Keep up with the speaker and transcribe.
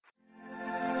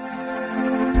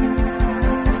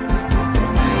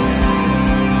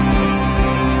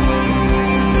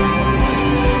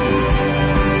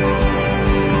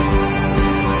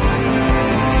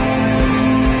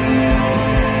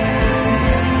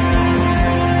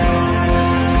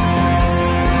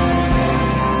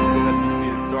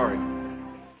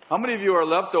How many of you are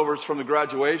leftovers from the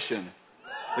graduation?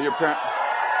 Your parent?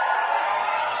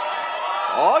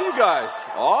 All you guys.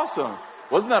 Awesome.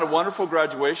 Wasn't that a wonderful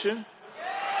graduation?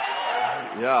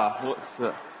 Yeah.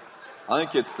 I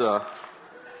think it's,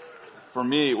 for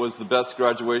me, it was the best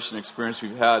graduation experience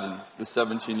we've had in the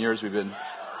 17 years we've been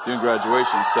doing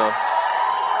graduation. So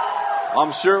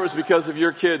I'm sure it was because of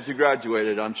your kids who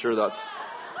graduated. I'm sure that's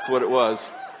what it was.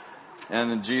 And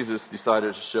then Jesus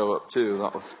decided to show up too.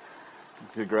 That was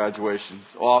a good graduation.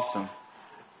 It's awesome.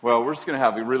 Well, we're just going to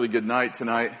have a really good night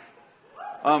tonight.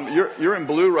 You're in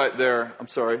blue right there. I'm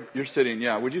sorry. You're sitting.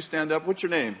 Yeah. Would you stand up? What's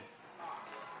your name?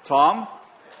 Tom?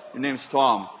 Your name's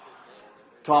Tom.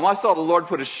 Tom, I saw the Lord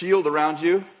put a shield around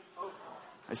you.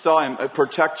 I saw him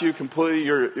protect you completely.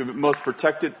 You're the most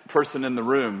protected person in the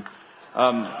room.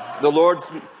 The Lord's,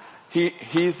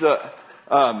 he's the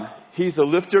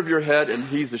lifter of your head, and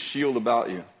he's a shield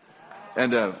about you.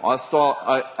 And I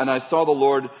saw the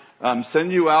Lord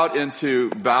send you out into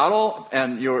battle,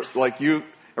 and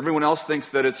everyone else thinks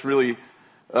that it's really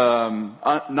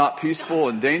not peaceful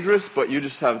and dangerous, but you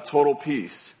just have total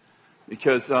peace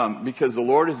because the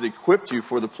Lord has equipped you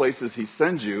for the places He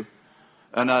sends you.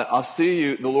 And I'll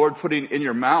see the Lord putting in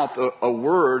your mouth a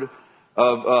word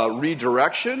of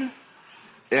redirection.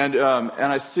 And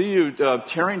I see you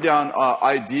tearing down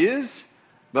ideas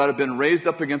that have been raised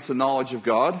up against the knowledge of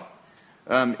God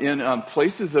in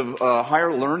places of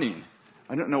higher learning.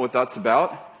 I don't know what that's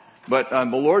about, but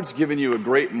the Lord's given you a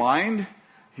great mind.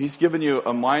 He's given you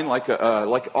a mind like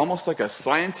almost like a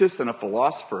scientist and a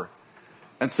philosopher.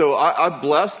 And so I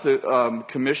bless the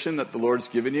commission that the Lord's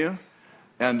given you,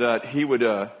 and that He would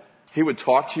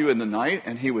talk to you in the night,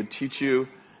 and He would teach you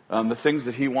the things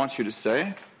that He wants you to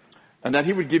say. And that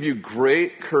He would give you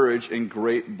great courage and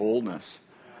great boldness.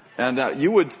 And that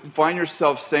you would find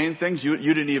yourself saying things you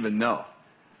didn't even know.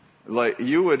 Like,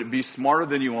 you would be smarter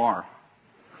than you are.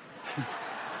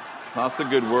 That's a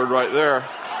good word right there.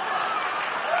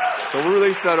 So we'll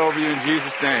release that over you in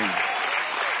Jesus' name.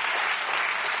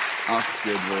 That's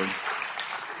good,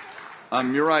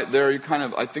 Lord. You're right there. You kind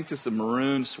of, I think this is a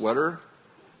maroon sweater.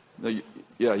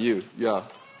 Yeah, you. Yeah.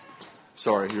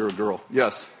 Sorry, you're a girl.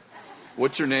 Yes.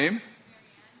 What's your name?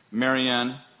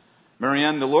 Marianne.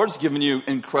 Marianne, the Lord's given you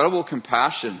incredible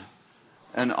compassion.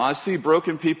 And I see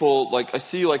broken people, I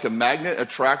see like a magnet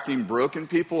attracting broken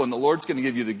people. And the Lord's going to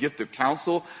give you the gift of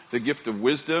counsel, the gift of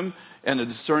wisdom, and the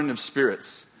discerning of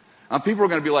spirits. And people are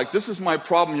going to be like, this is my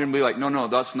problem. You're going to be like, no,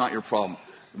 that's not your problem.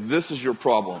 This is your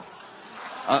problem.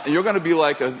 You're going to be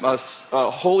like a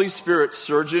Holy Spirit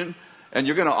surgeon. And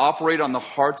you're going to operate on the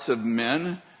hearts of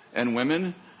men and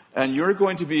women. And you're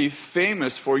going to be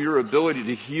famous for your ability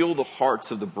to heal the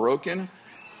hearts of the broken,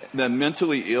 the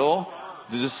mentally ill,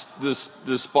 the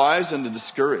despised, and the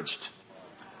discouraged.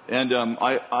 And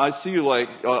I see you like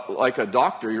a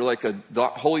doctor. You're like a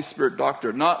Holy Spirit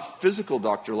doctor, not physical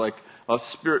doctor, like a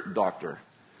spirit doctor.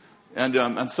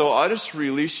 And so I just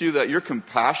release you that your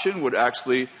compassion would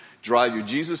actually drive you.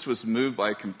 Jesus was moved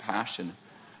by compassion.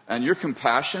 And your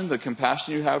compassion, the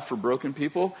compassion you have for broken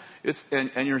people,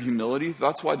 and your humility,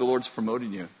 that's why the Lord's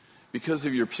promoting you. Because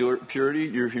of your purity,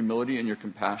 your humility, and your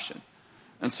compassion.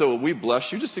 And so we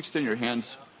bless you. Just extend your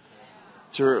hands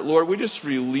to her. Lord, we just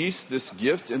release this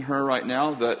gift in her right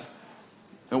now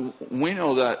and we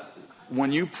know that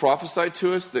when you prophesy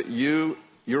to us, that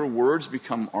your words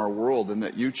become our world, and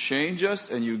that you change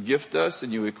us and you gift us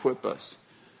and you equip us.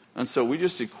 And so we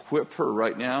just equip her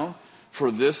right now for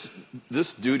this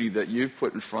duty that you've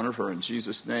put in front of her in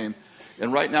Jesus' name.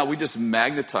 And right now we just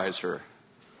magnetize her.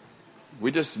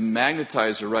 We just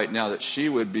magnetize her right now, that she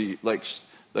would be like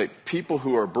people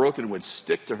who are broken would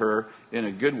stick to her in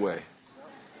a good way.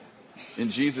 In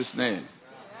Jesus' name.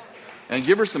 And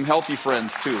give her some healthy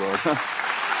friends too, Lord.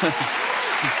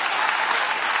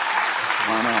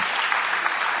 I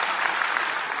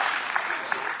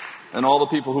know. And all the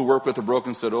people who work with the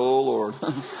broken said, oh, Lord.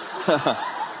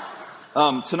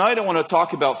 Tonight I want to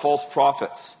talk about false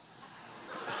prophets.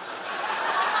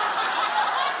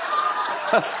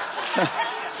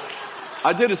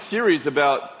 I did a series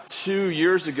about 2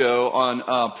 years ago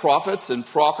on prophets and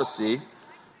prophecy.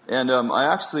 And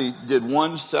I actually did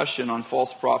one session on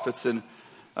false prophets. And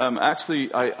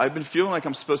I've been feeling like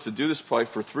I'm supposed to do this probably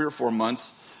for 3 or 4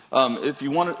 months. If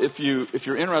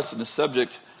you're interested in the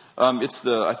subject, it's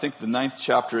I think the 9th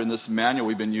chapter in this manual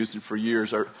we've been using for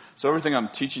years. So everything I'm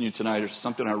teaching you tonight is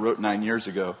something I wrote 9 years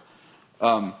ago.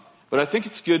 But I think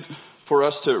it's good for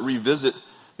us to revisit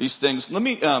these things. Let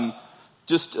me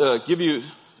just give you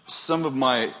some of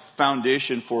my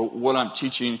foundation for what I'm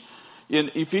teaching.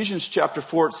 In Ephesians chapter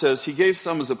 4, it says, He gave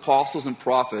some as apostles and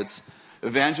prophets,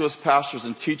 evangelists, pastors,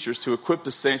 and teachers to equip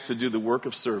the saints to do the work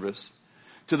of service,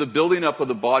 to the building up of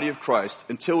the body of Christ,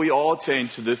 until we all attain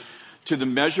to the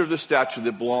measure of the stature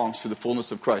that belongs to the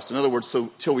fullness of Christ. In other words,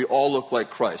 so till we all look like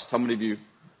Christ. How many of you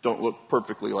don't look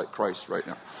perfectly like Christ right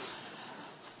now?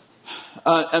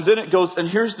 And then it goes, and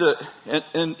here's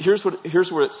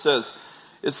where it says.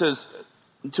 It says,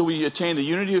 until we attain the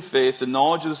unity of faith, the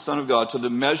knowledge of the Son of God, to the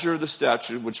measure of the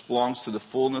stature which belongs to the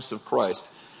fullness of Christ.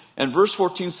 And verse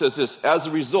 14 says this, as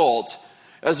a result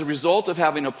of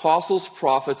having apostles,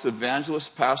 prophets, evangelists,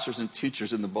 pastors, and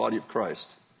teachers in the body of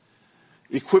Christ,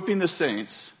 equipping the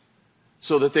saints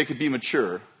so that they could be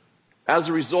mature, as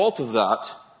a result of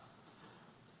that,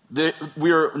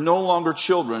 we are no longer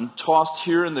children, tossed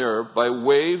here and there by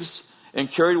waves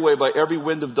and carried away by every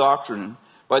wind of doctrine,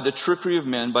 by the trickery of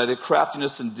men, by the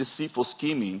craftiness and deceitful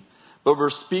scheming. But we're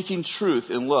speaking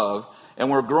truth in love, and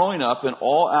we're growing up in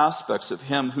all aspects of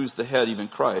Him who's the head, even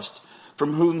Christ,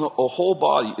 from whom the whole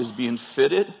body is being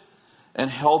fitted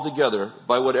and held together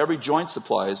by what every joint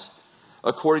supplies,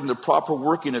 according to the proper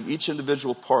working of each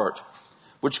individual part,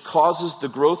 which causes the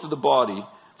growth of the body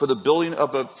for the building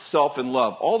up of itself in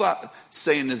love. All that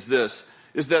saying is this,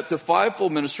 is that the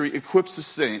fivefold ministry equips the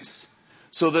saints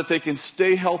so that they can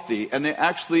stay healthy and they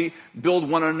actually build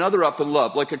one another up in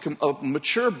love. Like a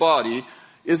mature body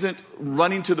isn't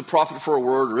running to the prophet for a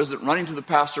word or isn't running to the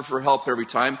pastor for help every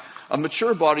time. A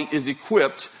mature body is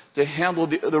equipped to handle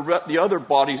the other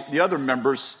bodies, the other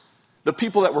members, the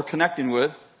people that we're connecting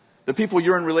with, the people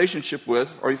you're in relationship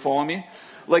with. Are you following me?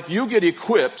 Like you get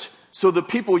equipped so the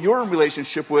people you're in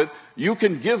relationship with, you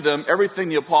can give them everything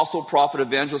the apostle, prophet,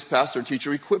 evangelist, pastor, and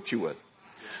teacher equipped you with.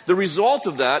 The result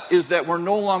of that is that we're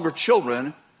no longer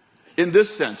children in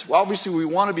this sense. Well, obviously, we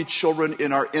want to be children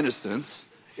in our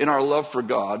innocence, in our love for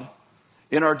God,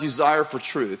 in our desire for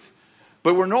truth.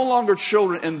 But we're no longer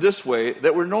children in this way,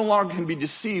 that we're no longer can be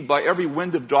deceived by every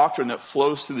wind of doctrine that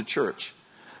flows through the church.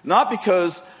 Not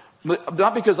because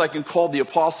I can call the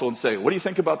apostle and say, what do you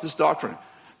think about this doctrine?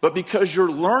 But because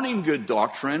you're learning good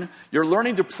doctrine, you're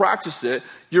learning to practice it,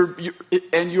 and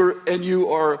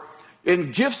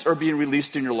gifts are being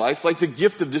released in your life, like the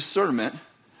gift of discernment,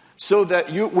 so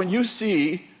that when you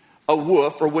see a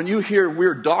wolf or when you hear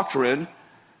weird doctrine,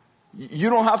 you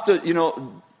don't have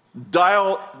to,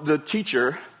 dial the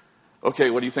teacher. Okay,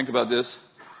 what do you think about this?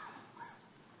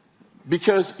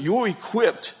 Because you're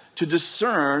equipped to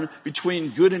discern between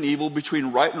good and evil,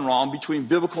 between right and wrong, between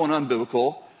biblical and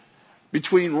unbiblical,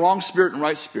 between wrong spirit and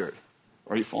right spirit.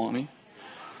 Are you following me?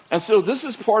 And so this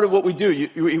is part of what we do.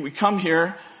 We come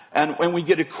here and we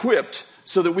get equipped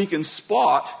so that we can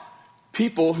spot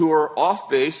people who are off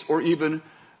base, or even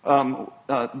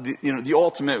the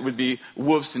ultimate would be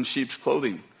wolves in sheep's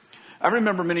clothing. I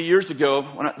remember many years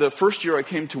ago, the first year I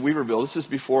came to Weaverville, this is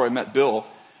before I met Bill,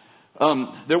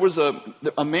 there was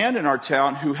a man in our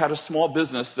town who had a small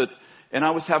business and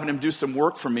I was having him do some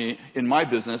work for me in my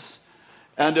business.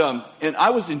 And I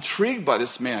was intrigued by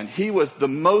this man. He was the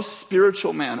most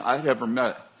spiritual man I'd ever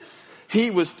met.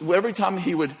 Every time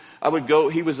I would go,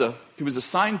 he was a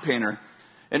sign painter.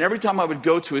 And every time I would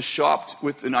go to his shop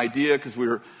with an idea, because we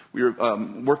were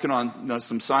working on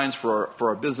some signs for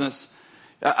our business,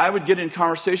 I would get in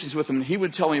conversations with him, and he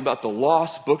would tell me about the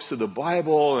lost books of the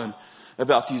Bible and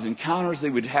about these encounters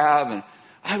they would have. And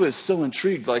I was so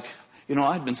intrigued.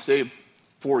 I'd been saved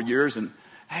 4 years, and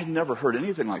I had never heard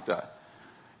anything like that.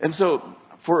 And so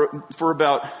for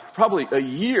about probably a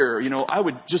year, I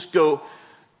would just go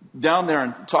down there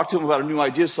and talk to him about a new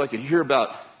idea so I could hear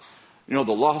about,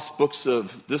 the lost books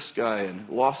of this guy and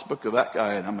the lost book of that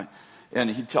guy. And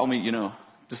he'd tell me,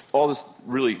 just all this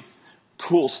really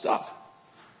cool stuff.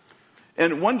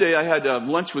 And one day I had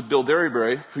lunch with Bill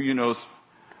Derryberry, who is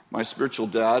my spiritual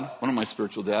dad, one of my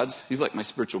spiritual dads. He's like my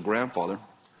spiritual grandfather.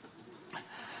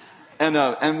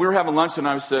 And we were having lunch, and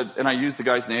I used the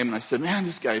guy's name, and I said, man,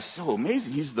 this guy is so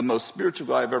amazing. He's the most spiritual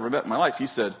guy I've ever met in my life. He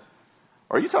said,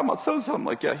 are you talking about so-and-so? I'm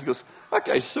like, yeah. He goes, that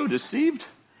guy's so deceived.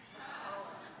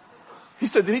 He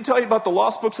said, did he tell you about the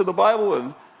lost books of the Bible?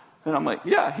 And I'm like,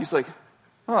 yeah. He's like,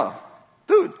 oh,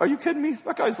 dude, are you kidding me?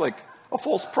 That guy's like a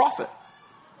false prophet.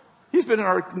 He's been in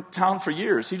our town for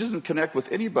years. He doesn't connect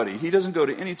with anybody. He doesn't go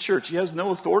to any church. He has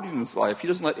no authority in his life. He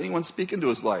doesn't let anyone speak into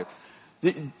his life.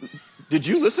 Did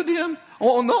you listen to him?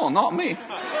 Oh, no, not me.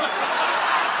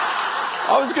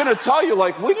 I was going to tell you,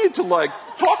 we need to,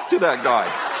 talk to that guy.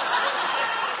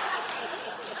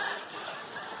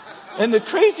 And the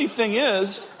crazy thing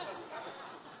is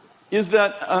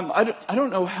that I don't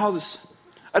know how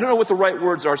I don't know what the right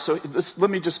words are, so let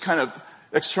me just kind of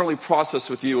externally process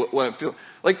with you what I feel.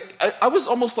 I was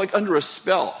almost under a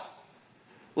spell.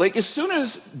 As soon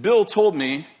as Bill told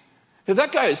me, hey,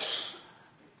 that guy's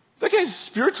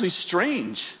spiritually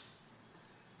strange.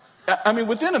 I mean,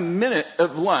 within a minute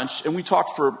of lunch, and we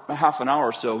talked for half an hour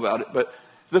or so about it, but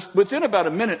within about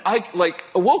a minute, I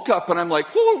woke up and I'm like,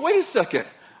 whoa, wait a second.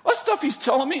 That stuff he's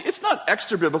telling me, it's not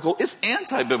extra biblical, it's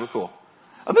anti-biblical.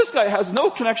 And this guy has no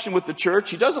connection with the church.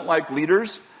 He doesn't like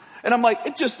leaders. And I'm like,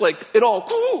 it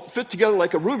all fit together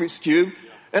like a Rubik's Cube.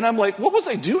 And I'm like, what was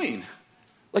I doing?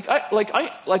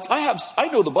 I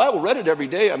know the Bible, read it every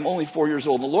day. I'm only 4 years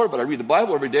old in the Lord, but I read the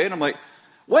Bible every day. And I'm like,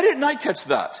 why didn't I catch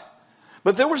that?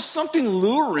 But there was something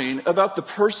luring about the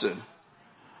person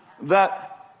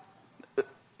that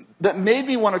made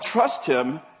me want to trust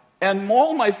him. And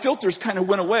all my filters kind of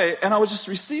went away, and I was just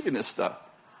receiving this stuff.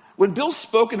 When Bill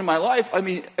spoke into my life, I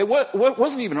mean, it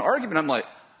wasn't even an argument. I'm like,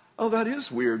 oh, that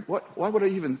is weird. Why would I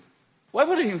even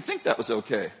think that was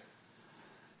okay?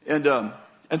 And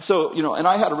so, and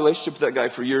I had a relationship with that guy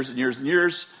for years and years and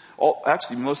years. All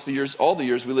the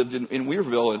years we lived in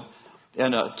Weaverville,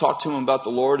 and talked to him about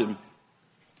the Lord,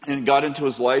 and got into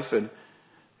his life, and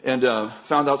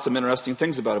found out some interesting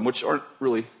things about him, which aren't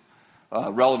really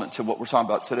relevant to what we're talking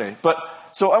about today. But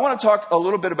so I want to talk a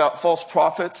little bit about false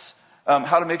prophets,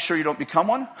 how to make sure you don't become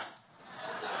one.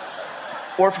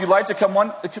 Or if you'd like to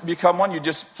become one, you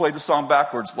just play the song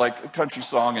backwards like a country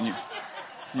song, and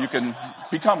you can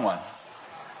become one.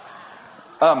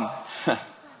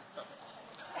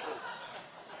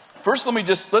 First,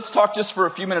 let's talk just for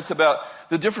a few minutes about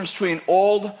the difference between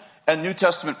Old and New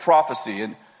Testament prophecy.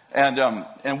 And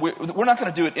we're not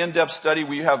going to do an in-depth study.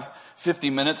 We have 50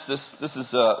 minutes. This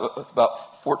is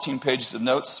about 14 pages of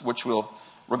notes, which we're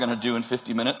going to do in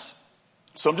 50 minutes.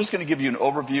 So I'm just going to give you an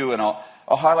overview, and I'll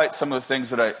highlight some of the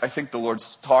things that I think the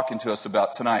Lord's talking to us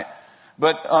about tonight.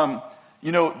 But,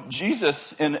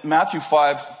 Jesus in Matthew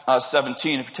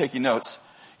 5:17, if you're taking notes,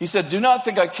 he said, "Do not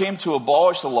think I came to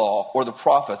abolish the law or the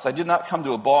prophets. I did not come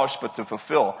to abolish, but to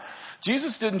fulfill."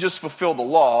 Jesus didn't just fulfill the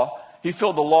law, he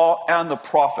fulfilled the law and the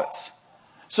prophets.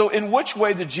 So in which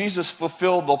way did Jesus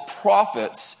fulfill the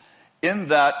prophets? In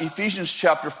that Ephesians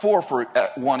chapter 4, for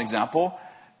one example,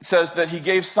 says that he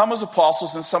gave some as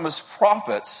apostles and some as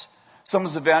prophets, some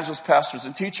as evangelists, pastors,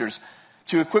 and teachers,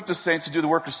 to equip the saints to do the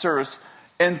work of service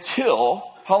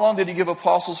until, how long did he give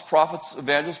apostles, prophets,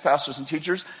 evangelists, pastors, and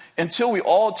teachers? Until we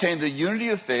all attain the unity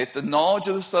of faith, the knowledge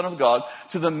of the Son of God,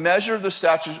 to the measure of the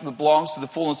stature that belongs to the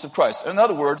fullness of Christ. In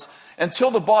other words, until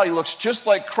the body looks just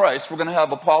like Christ, we're going to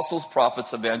have apostles,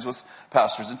 prophets, evangelists,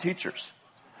 pastors, and teachers.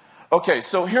 Okay,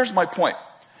 so here's my point.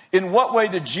 In what way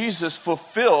did Jesus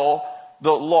fulfill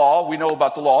the law? We know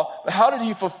about the law. But how did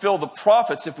he fulfill the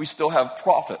prophets if we still have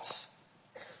prophets?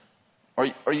 Are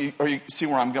you see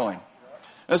where I'm going?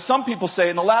 As some people say,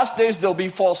 in the last days there'll be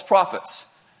false prophets.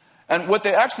 And what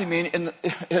they actually mean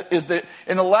is that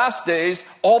in the last days,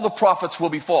 all the prophets will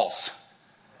be false.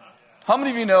 How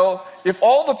many of you know, if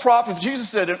Jesus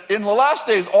said, in the last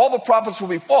days, all the prophets will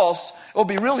be false, it will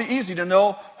be really easy to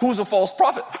know who's a false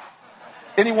prophet.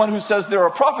 Anyone who says they're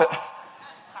a prophet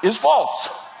is false.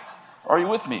 Are you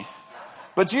with me?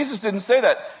 But Jesus didn't say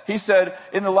that. He said,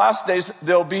 in the last days,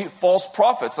 there'll be false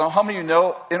prophets. Now, how many of you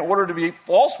know, in order to be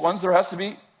false ones, there has to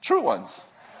be true ones?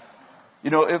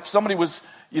 If somebody was,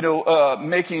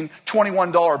 making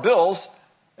 $21 bills,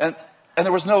 and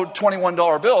there was no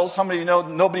 $21 bills, how many of you know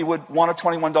nobody would want a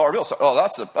 $21 bill? So,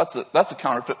 that's a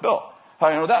counterfeit bill. How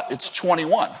do you know that? It's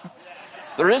 21.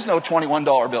 There is no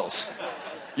 $21 bills.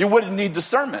 You wouldn't need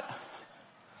discernment.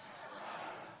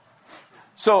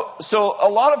 So a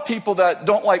lot of people that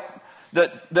don't like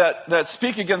that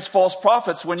speak against false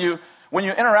prophets, when you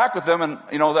interact with them, and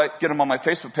that get them on my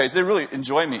Facebook page, they really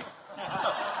enjoy me.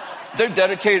 They've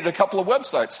dedicated a couple of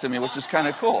websites to me, which is kind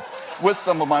of cool, with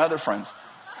some of my other friends.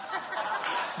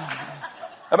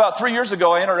 About 3 years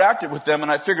ago, I interacted with them,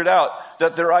 and I figured out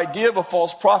that their idea of a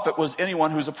false prophet was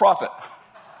anyone who's a prophet.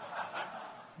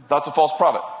 That's a false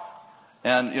prophet.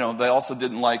 And, they also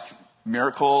didn't like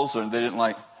miracles, or they didn't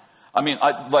like...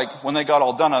 when they got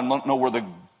all done, I don't know where the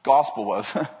gospel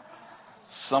was.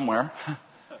 Somewhere.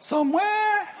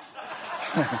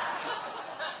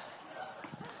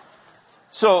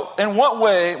 So, in what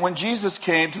way, when Jesus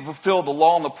came to fulfill the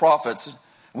law and the prophets,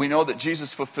 we know that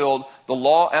Jesus fulfilled the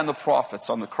law and the prophets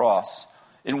on the cross.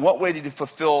 In what way did he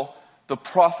fulfill the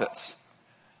prophets?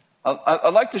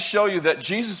 I'd like to show you that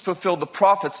Jesus fulfilled the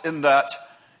prophets in that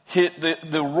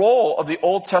the role of the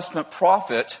Old Testament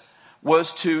prophet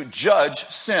was to judge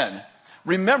sin.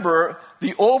 Remember,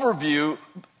 the overview,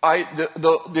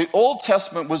 the Old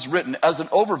Testament was written as an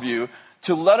overview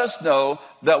to let us know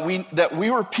that we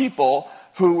were people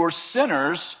who were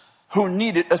sinners who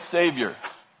needed a Savior.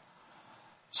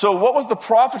 So what was the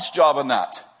prophet's job in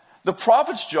that? The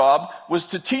prophet's job was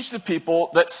to teach the people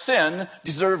that sin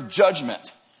deserved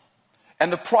judgment.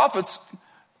 And the prophets,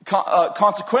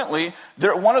 consequently,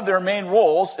 one of their main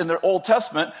roles in their Old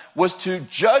Testament was to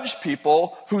judge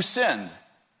people who sinned.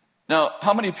 Now,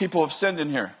 how many people have sinned in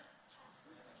here?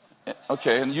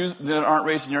 Okay, and you that aren't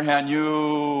raising your hand,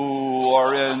 you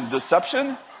are in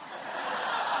deception?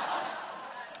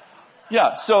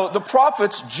 Yeah, so the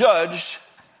prophets judged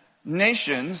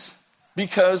nations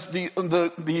because the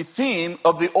theme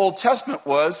of the Old Testament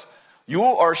was, you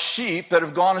are sheep that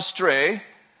have gone astray,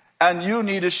 and you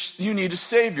need a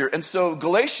Savior. And so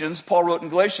Paul wrote in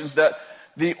Galatians that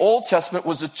the Old Testament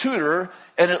was a tutor,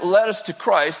 and it led us to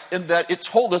Christ in that it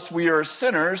told us we are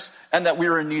sinners and that we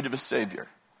are in need of a Savior.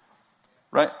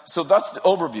 Right? So that's the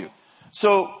overview.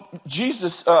 So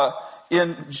Jesus,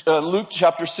 in Luke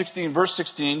chapter 16, verse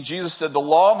 16, Jesus said, the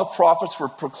law and the prophets were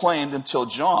proclaimed until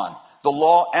John. The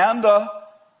law and the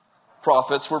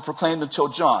prophets were proclaimed until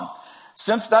John.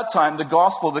 Since that time, the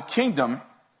gospel of the kingdom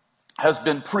has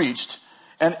been preached,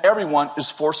 and everyone is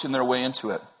forcing their way into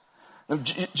it. And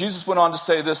Jesus went on to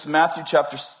say this, Matthew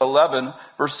chapter 11,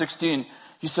 verse 16.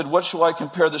 He said, what shall I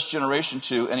compare this generation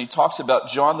to? And he talks about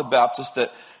John the Baptist,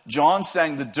 that John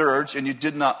sang the dirge, and you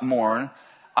did not mourn.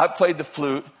 I played the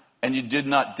flute, and you did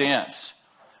not dance.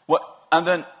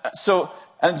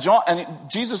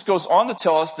 Jesus goes on to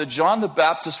tell us that John the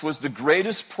Baptist was the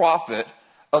greatest prophet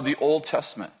of the Old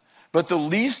Testament. But the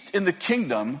least in the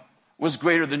kingdom is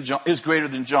greater than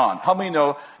John. How many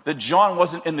know that John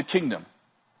wasn't in the kingdom?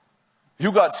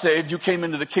 You got saved, you came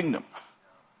into the kingdom.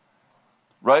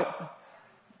 Right?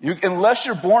 Unless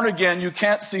you're born again, you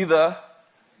can't see the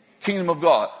kingdom of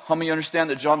God. How many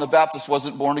understand that John the Baptist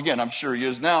wasn't born again? I'm sure he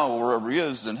is now, wherever he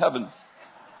is in heaven.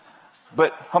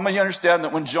 But how many understand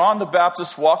that when John the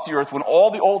Baptist walked the earth, when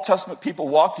all the Old Testament people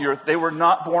walked the earth, they were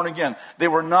not born again. They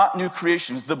were not new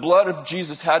creations. The blood of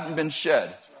Jesus hadn't been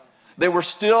shed. They were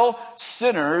still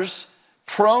sinners,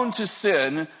 prone to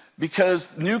sin,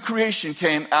 because new creation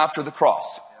came after the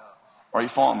cross. Are you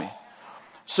following me?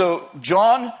 So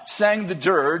John sang the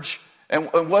dirge, and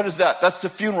what is that? That's the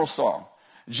funeral song.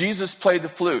 Jesus played the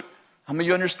flute. How many of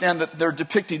you understand that they're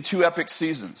depicting two epic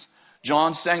seasons?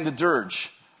 John sang the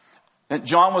dirge. And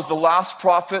John was the last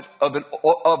prophet of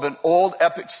an old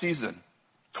epic season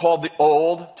called the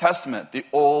Old Testament, the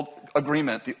Old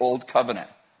Agreement, the Old Covenant.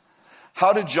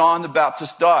 How did John the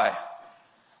Baptist die?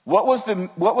 What was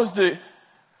the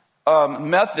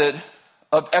method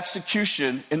of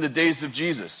execution in the days of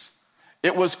Jesus?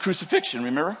 It was crucifixion,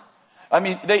 remember? I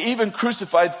mean, they even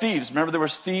crucified thieves. Remember, there were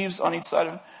thieves on each side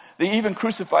of him? They even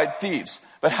crucified thieves.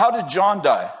 But how did John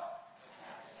die?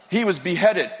 He was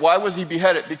beheaded. Why was he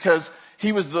beheaded? Because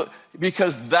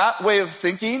that way of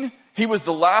thinking, he was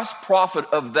the last prophet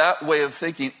of that way of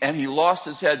thinking, and he lost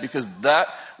his head because that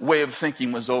way of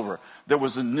thinking was over. There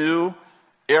was a new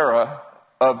era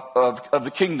of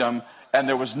the kingdom, and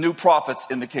there was new prophets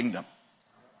in the kingdom.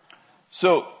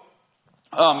 So,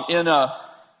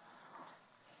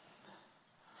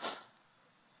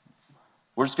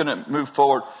 we're just going to move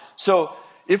forward. So,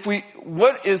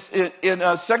 what is in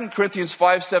 2 Corinthians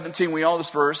 5:17, we know this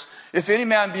verse. If any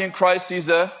man be in Christ, he's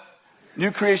a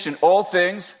new creation. All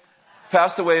things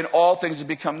passed away and all things have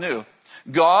become new.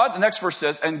 God, the next verse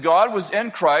says, and God was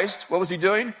in Christ. What was he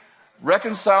doing?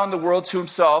 Reconciling the world to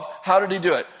himself. How did he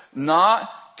do it? Not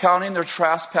counting their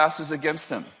trespasses against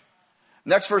him.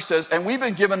 Next verse says, and we've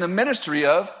been given the ministry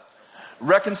of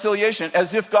reconciliation,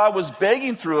 as if God was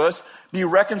begging through us, be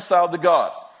reconciled to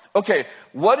God. Okay,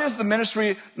 what is the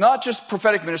ministry, not just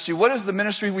prophetic ministry, what is the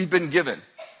ministry we've been given?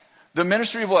 The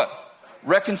ministry of what?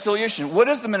 Reconciliation. What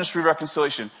is the ministry of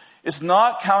reconciliation? It's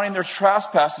not counting their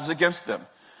trespasses against them.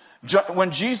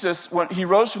 When he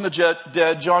rose from the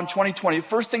dead, John 20:20,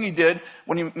 first thing he did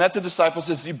when he met the disciples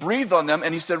is he breathed on them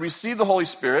and he said, receive the Holy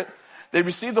Spirit. They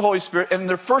received the Holy Spirit, and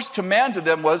their first command to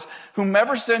them was,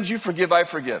 whomever sends you, forgive, I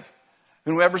forgive.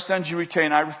 Whomever sends you,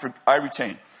 retain, I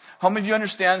retain. How many of you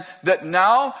understand that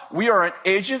now we are an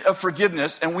agent of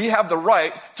forgiveness and we have the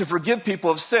right to forgive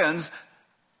people of sins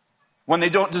when they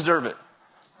don't deserve it?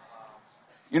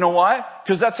 You know why?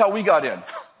 Because that's how we got in.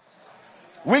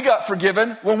 We got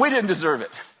forgiven when we didn't deserve it.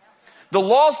 The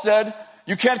law said,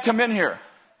 you can't come in here.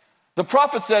 The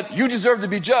prophet said, you deserve to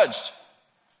be judged.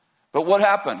 But what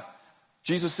happened?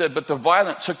 Jesus said, but the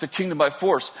violent took the kingdom by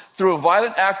force. Through a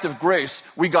violent act of grace,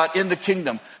 we got in the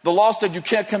kingdom. The law said you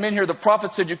can't come in here. The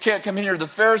prophet said you can't come in here. The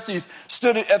Pharisees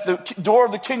stood at the door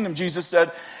of the kingdom, Jesus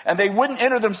said, and they wouldn't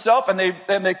enter themselves, and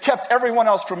they kept everyone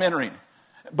else from entering.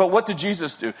 But what did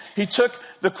Jesus do? He took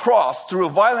the cross through a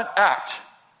violent act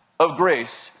of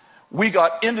grace. We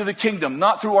got into the kingdom,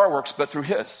 not through our works, but through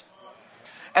his.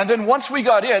 And then once we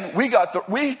got in, we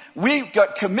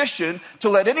got commissioned to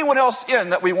let anyone else in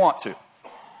that we want to,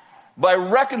 by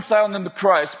reconciling them to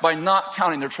Christ, by not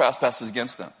counting their trespasses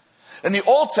against them. In the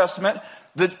Old Testament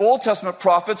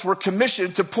prophets were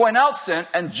commissioned to point out sin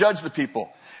and judge the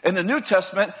people. In the New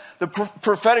Testament, the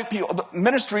prophetic people, the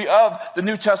ministry of the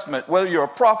New Testament, whether you're a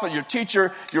prophet, you're a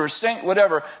teacher, you're a saint,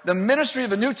 whatever, the ministry of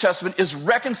the New Testament is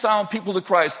reconciling people to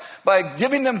Christ by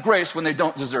giving them grace when they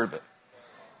don't deserve it.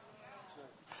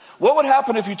 What would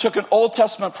happen if you took an Old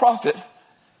Testament prophet?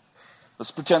 Let's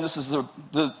pretend this is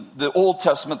the Old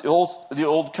Testament, the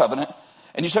Old Covenant,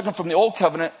 and you took him from the Old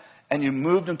Covenant and you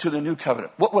moved him to the New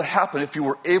Covenant. What would happen if you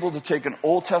were able to take an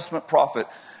Old Testament prophet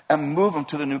and move him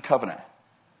to the New Covenant?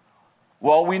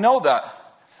 Well, we know that.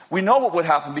 We know what would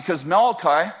happen because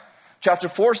Malachi chapter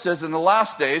 4 says, in the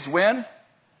last days, when?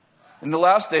 In the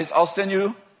last days, I'll send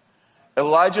you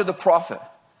Elijah the prophet.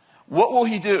 What will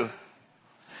he do?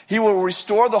 He will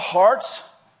restore the hearts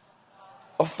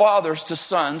of fathers to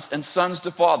sons and sons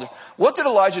to fathers. What did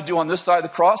Elijah do on this side of the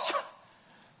cross?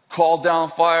 Called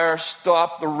down fire,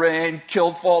 stopped the rain,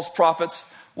 killed false prophets.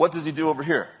 What does he do over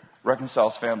here?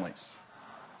 Reconciles families.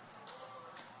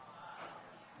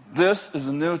 This is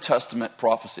a New Testament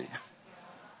prophecy.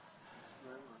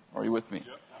 Are you with me?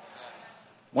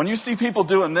 When you see people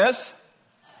doing this,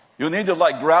 you need to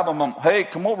grab them. Hey,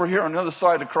 come over here on the other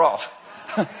side of the cross.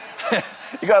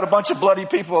 You got a bunch of bloody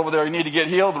people over there. You need to get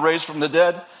healed, raised from the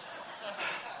dead.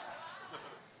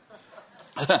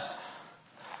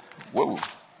 Whoa.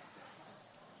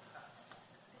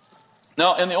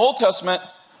 Now, in the Old Testament,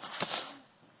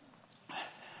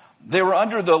 they were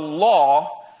under the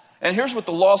law. And here's what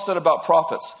the law said about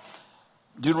prophets.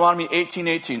 Deuteronomy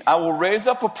 18:18. I will raise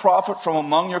up a prophet from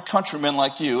among your countrymen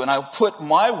like you, and I will put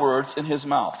my words in his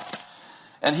mouth.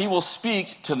 And he will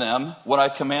speak to them what I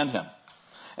command him.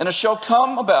 And it shall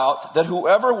come about that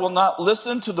whoever will not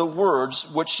listen to the words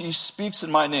which he speaks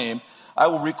in my name, I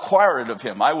will require it of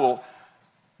him. I will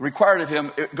require it of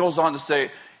him. It goes on to say,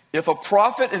 if a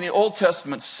prophet in the Old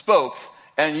Testament spoke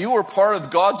and you were part of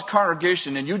God's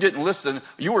congregation and you didn't listen,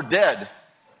 you were dead.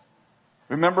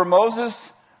 Remember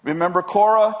Moses? Remember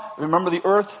Korah? Remember the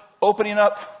earth opening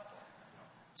up?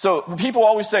 So people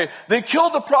always say, they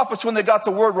killed the prophets when they got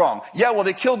the word wrong. Yeah, well,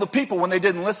 they killed the people when they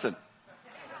didn't listen.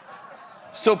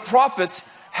 So prophets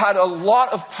had a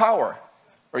lot of power.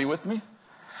 Are you with me?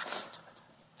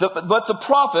 But the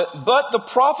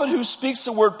prophet who speaks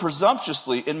the word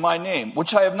presumptuously in my name,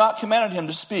 which I have not commanded him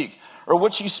to speak, or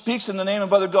which he speaks in the name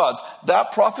of other gods,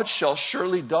 that prophet shall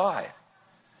surely die.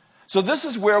 So this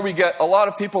is where we get a lot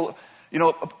of people,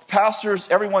 pastors,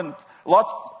 everyone,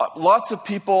 lots of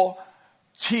people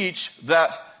teach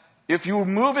that if you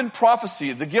move in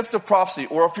prophecy, the gift of prophecy,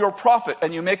 or if you're a prophet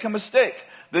and you make a mistake,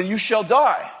 then you shall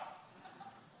die.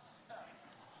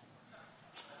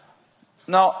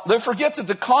 Now, they forget that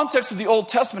the context of the Old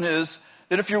Testament is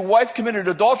that if your wife committed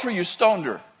adultery, you stoned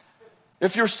her.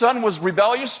 If your son was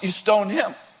rebellious, you stoned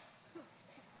him.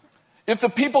 If the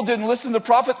people didn't listen to the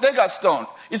prophet, they got stoned.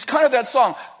 It's kind of that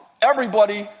song,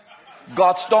 everybody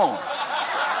got stoned.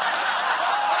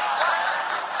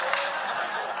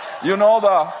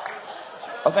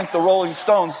 I think the Rolling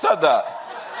Stones said that.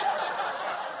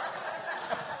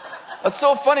 It's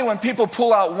so funny when people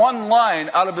pull out one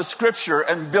line out of a scripture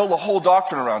and build a whole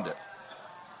doctrine around it.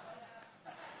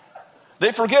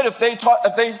 They forget if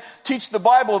they teach the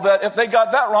Bible that if they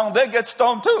got that wrong, they get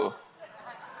stoned too.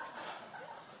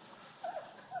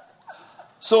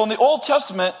 So in the Old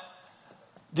Testament,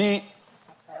 the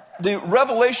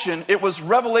revelation, it was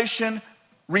revelation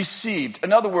received.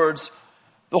 In other words,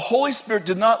 the Holy Spirit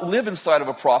did not live inside of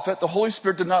a prophet. The Holy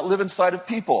Spirit did not live inside of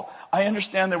people. I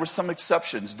understand there were some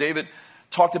exceptions. David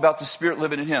talked about the Spirit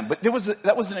living in him. But that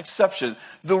was an exception.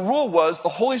 The rule was the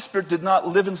Holy Spirit did not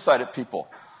live inside of people.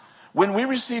 When we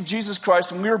received Jesus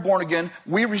Christ and we were born again,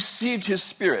 we received his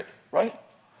Spirit, right?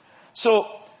 So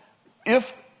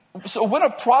when a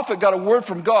prophet got a word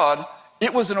from God,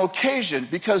 it was an occasion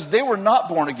because they were not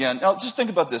born again. Now, just think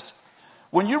about this.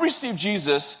 When you received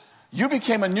Jesus, you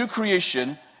became a new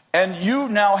creation, and you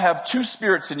now have two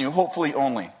spirits in you, hopefully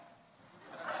only.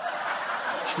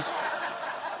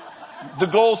 The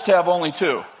goal is to have only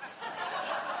two.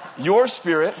 Your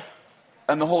spirit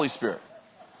and the Holy Spirit.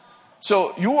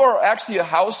 So you are actually a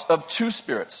house of two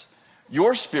spirits.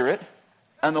 Your spirit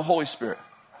and the Holy Spirit.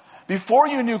 Before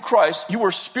you knew Christ, you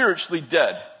were spiritually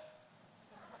dead.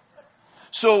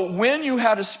 So when you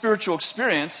had a spiritual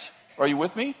experience, are you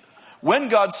with me? When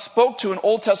God spoke to an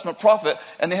Old Testament prophet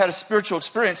and they had a spiritual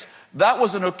experience, that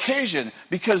was an occasion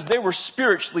because they were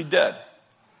spiritually dead.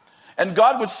 And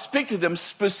God would speak to them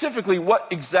specifically what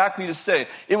exactly to say.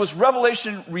 It was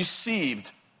revelation received.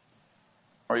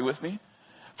 Are you with me?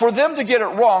 For them to get it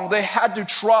wrong, they had to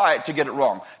try to get it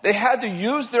wrong. They had to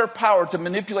use their power to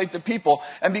manipulate the people.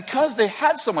 And because they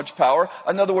had so much power,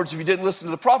 in other words, if you didn't listen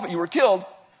to the prophet, you were killed.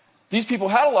 These people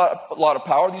had a lot of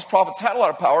power. These prophets had a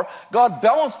lot of power. God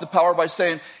balanced the power by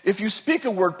saying, if you speak a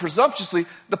word presumptuously,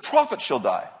 the prophet shall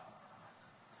die.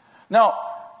 Now,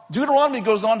 Deuteronomy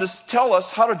goes on to tell us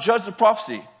how to judge the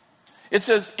prophecy. It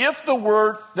says, if the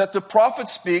word that the prophet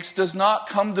speaks does not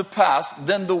come to pass,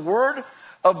 then the word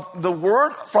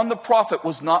from the prophet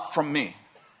was not from me.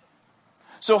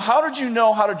 So how did you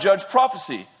know how to judge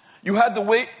prophecy? You had to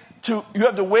wait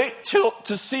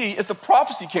to see if the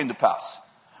prophecy came to pass.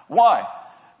 Why?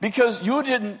 Because you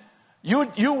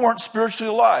weren't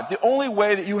spiritually alive. The only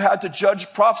way that you had to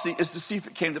judge prophecy is to see if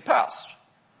it came to pass.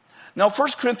 Now 1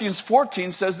 Corinthians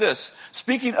 14 says this,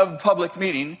 speaking of a public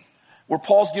meeting, where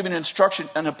Paul's giving instruction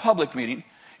in a public meeting,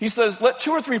 he says, let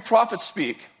 2 or 3 prophets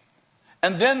speak,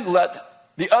 and then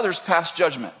let the others pass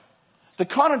judgment. The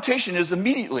connotation is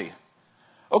immediately.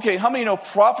 Okay, how many know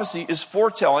prophecy is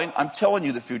foretelling, I'm telling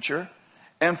you the future,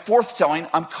 and forthtelling,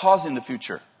 I'm causing the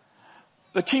future.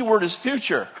 The key word is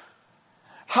future.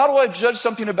 How do I judge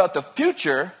something about the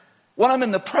future when I'm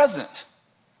in the present?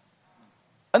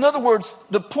 In other words,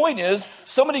 the point is,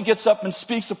 somebody gets up and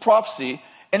speaks a prophecy,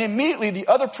 and immediately the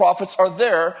other prophets are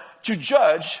there to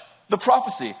judge the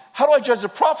prophecy. How do I judge the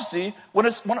prophecy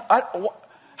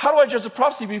how do I judge the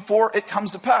prophecy before it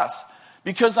comes to pass?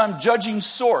 Because I'm judging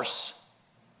source.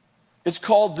 It's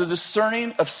called the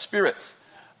discerning of spirits.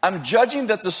 I'm judging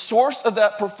that the source of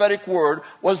that prophetic word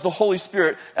was the Holy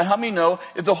Spirit. And how many know,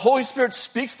 if the Holy Spirit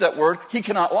speaks that word, he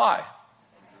cannot lie.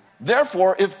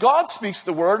 Therefore, if God speaks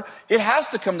the word, it has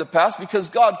to come to pass because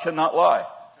God cannot lie.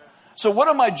 So what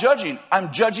am I judging?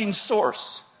 I'm judging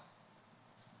source.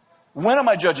 When am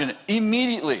I judging it?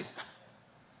 Immediately.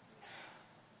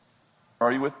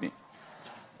 Are you with me?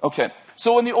 Okay.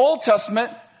 So in the Old Testament,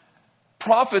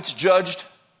 prophets judged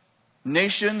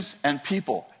nations and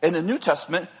people. In the New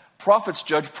Testament, prophets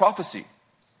judge prophecy.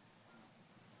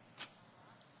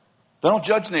 They don't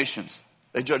judge nations.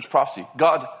 They judge prophecy.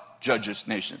 God judges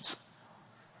nations.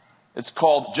 It's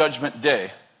called Judgment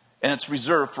Day, and it's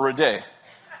reserved for a day.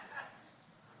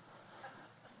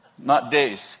 Not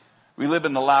days. We live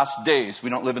in the last days. We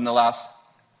don't live in the last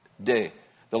day.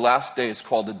 The last day is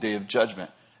called the day of judgment.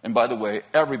 And by the way,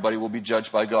 everybody will be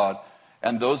judged by God.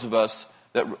 And those of us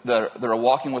that are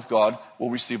walking with God will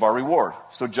receive our reward.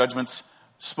 So judgment's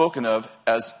spoken of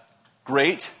as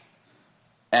great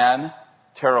and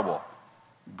terrible.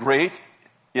 Great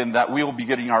in that we will be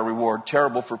getting our reward.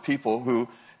 Terrible for people who,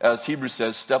 as Hebrews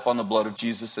says, step on the blood of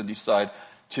Jesus and decide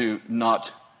to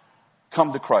not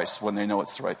come to Christ when they know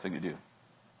it's the right thing to do.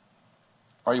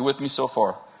 Are you with me so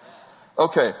far?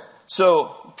 Okay,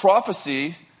 so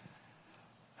prophecy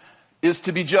is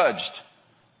to be judged.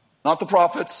 Not the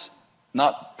prophets,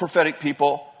 not prophetic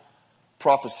people,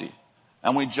 prophecy.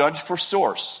 And we judge for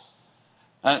source.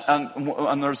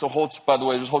 And there's a whole, by the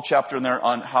way, there's a whole chapter in there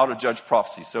on how to judge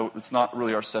prophecy. So it's not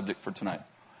really our subject for tonight.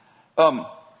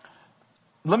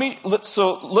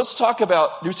 Let's talk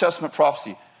about New Testament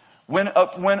prophecy. When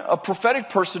a prophetic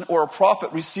person or a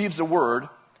prophet receives a word,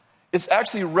 it's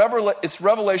actually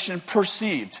revelation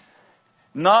perceived,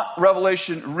 not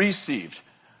revelation received.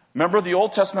 Remember the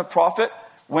Old Testament prophet,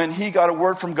 when he got a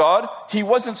word from God, he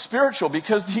wasn't spiritual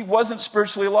because he wasn't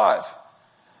spiritually alive.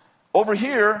 Over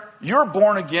here, you're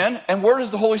born again, and where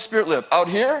does the Holy Spirit live? Out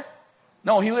here?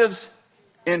 No, he lives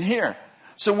in here.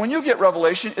 So when you get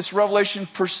revelation, it's revelation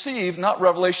perceived, not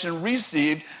revelation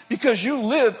received, because you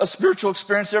live a spiritual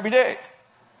experience every day.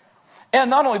 And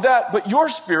not only that, but your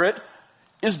spirit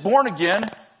is born again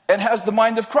and has the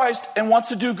mind of Christ and wants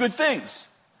to do good things.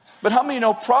 But how many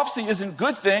know prophecy isn't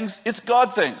good things, it's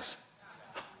God things?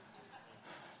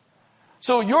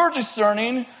 So you're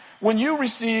discerning, when you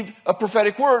receive a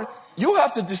prophetic word, you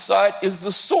have to decide, is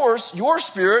the source your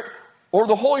spirit or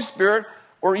the Holy Spirit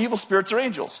or evil spirits or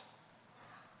angels?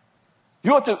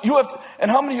 You have to,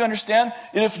 and how many of you understand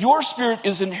that if your spirit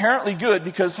is inherently good,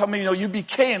 because how many know you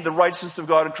became the righteousness of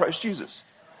God in Christ Jesus?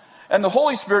 And the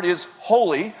Holy Spirit is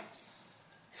holy.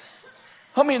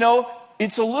 How many know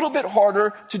it's a little bit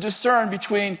harder to discern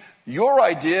between your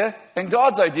idea and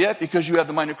God's idea because you have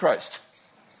the mind of Christ?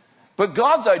 But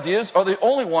God's ideas are the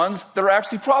only ones that are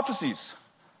actually prophecies.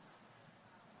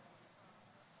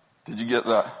 Did you get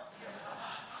that?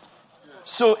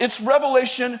 So it's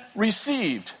revelation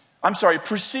perceived,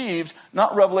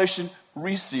 not revelation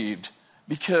received.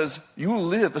 Because you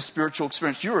live a spiritual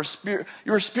experience. You're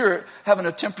a spirit having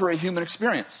a temporary human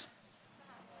experience.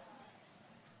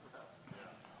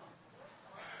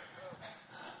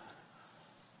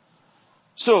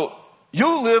 So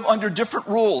you live under different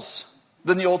rules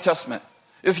than the Old Testament.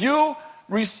 If you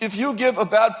give a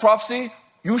bad prophecy,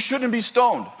 you shouldn't be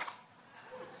stoned.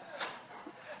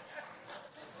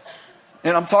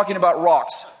 And I'm talking about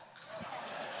rocks,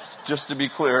 just to be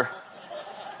clear.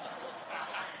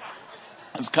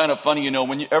 It's kind of funny,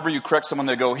 whenever you correct someone,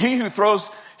 they go, he who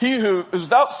is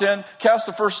without sin, cast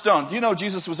the first stone. Do you know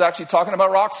Jesus was actually talking about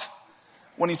rocks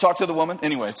when he talked to the woman?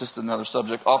 Anyway, it's just another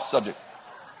subject, off subject.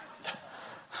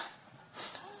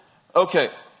 Okay.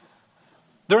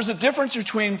 There's a difference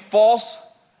between false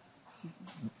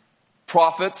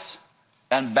prophets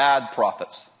and bad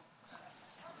prophets.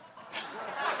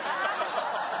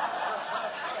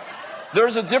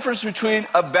 There's a difference between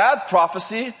a bad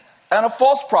prophecy and a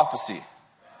false prophecy.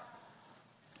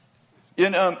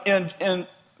 What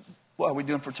are we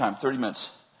doing for time? 30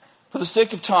 minutes. For the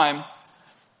sake of time,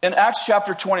 in Acts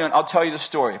chapter 21, I'll tell you the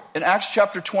story. In Acts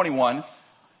chapter 21,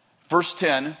 verse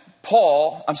 10,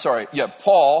 Paul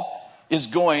is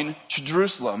going to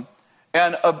Jerusalem,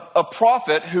 and a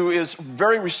prophet who is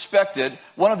very respected,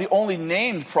 one of the only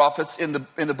named prophets in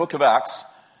the book of Acts,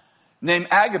 named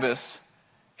Agabus,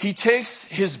 he takes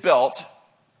his belt,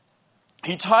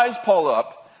 he ties Paul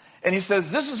up, and he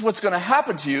says, this is what's going to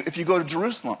happen to you if you go to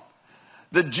Jerusalem.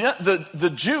 The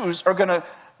Jews are going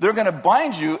to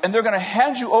bind you, and they're going to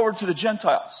hand you over to the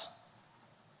Gentiles.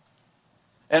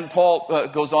 And Paul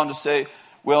goes on to say,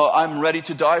 well, I'm ready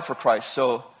to die for Christ,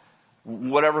 so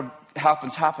whatever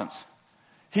happens, happens.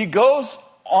 He goes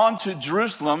on to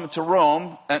Jerusalem, to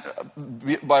Rome, and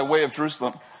by way of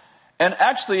Jerusalem, and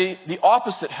actually the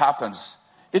opposite happens.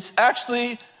 It's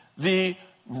actually the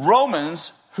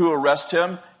Romans who arrest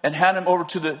him and hand him over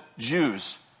to the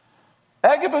Jews.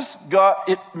 Agabus got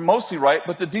it mostly right,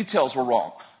 but the details were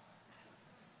wrong.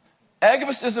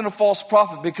 Agabus isn't a false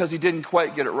prophet because he didn't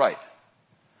quite get it right.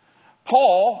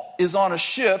 Paul is on a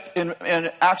ship in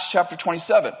Acts chapter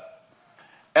 27.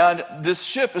 And this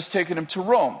ship is taking him to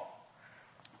Rome.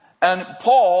 And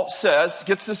Paul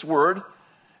gets this word,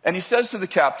 and he says to the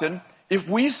captain, if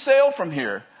we sail from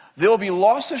here, there will be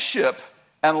loss of ship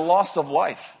and loss of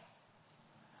life.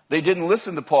 They didn't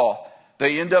listen to Paul.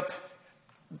 They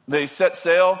set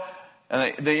sail,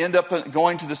 and they end up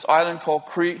going to this island called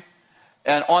Crete.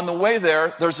 And on the way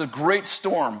there's a great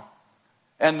storm.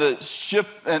 And the ship,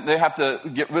 and they have to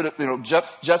get rid of,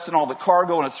 jettison all the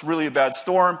cargo, and it's really a bad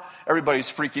storm.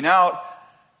 Everybody's freaking out.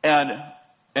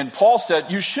 And Paul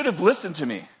said, you should have listened to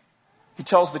me. He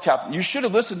tells the captain, you should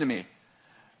have listened to me.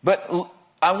 But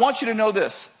I want you to know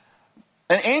this.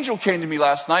 An angel came to me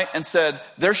last night and said,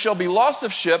 there shall be loss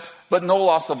of ship, but no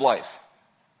loss of life.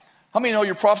 How many know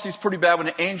your prophecy is pretty bad when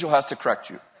an angel has to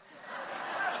correct you?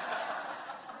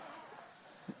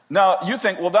 Now, you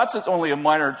think, well, that's only a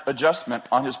minor adjustment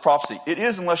on his prophecy. It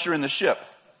is unless you're in the ship.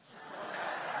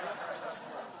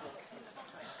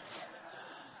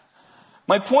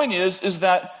 My point is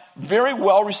that very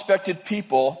well-respected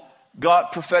people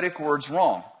got prophetic words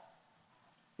wrong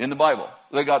in the Bible.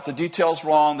 They got the details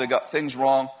wrong. They got things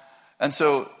wrong. And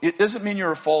so it doesn't mean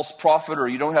you're a false prophet or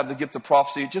you don't have the gift of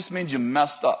prophecy. It just means you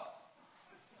messed up.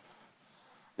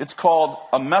 It's called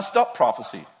a messed up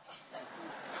prophecy.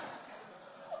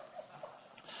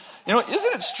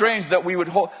 Isn't it strange that we would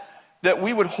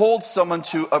hold someone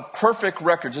to a perfect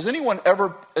record? Is anyone ever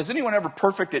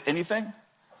perfect at anything?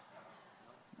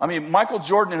 I mean, Michael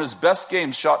Jordan in his best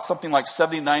game shot something like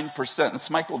 79%. It's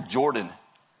Michael Jordan.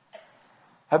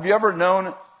 Have you ever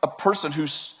known a person have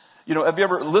you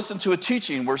ever listened to a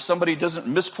teaching where somebody doesn't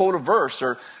misquote a verse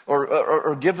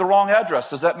or give the wrong address?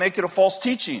 Does that make it a false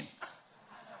teaching?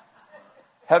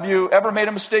 Have you ever made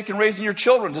a mistake in raising your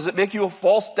children? Does it make you a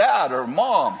false dad or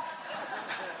mom?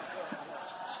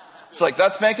 It's like,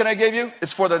 that spanking I gave you,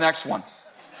 it's for the next one.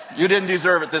 You didn't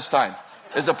deserve it this time.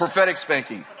 It's a prophetic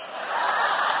spanking.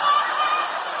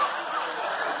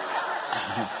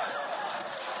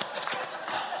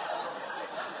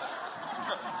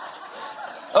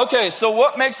 Okay, so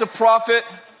what makes a prophet,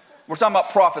 we're talking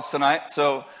about prophets tonight,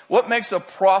 so what makes a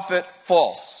prophet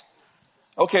false?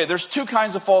 Okay, there's two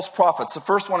kinds of false prophets. The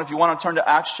first one, if you want to turn to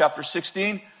Acts chapter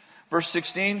 16, verse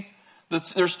 16,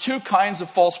 there's two kinds of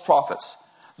false prophets.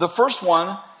 The first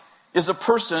one is a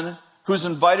person who's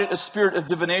invited a spirit of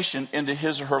divination into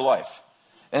his or her life.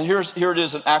 And here it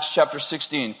is in Acts chapter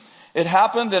 16. It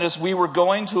happened that as we were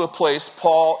going to a place,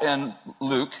 Paul and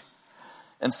Luke,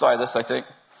 and Silas, I think,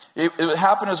 it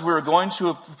happened as we were going to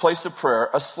a place of prayer,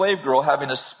 a slave girl having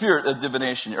a spirit of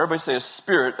divination. Everybody say a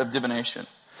spirit of divination.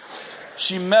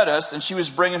 She met us, and she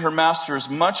was bringing her masters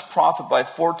much profit by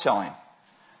foretelling.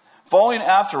 Following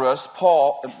after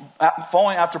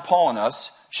Paul and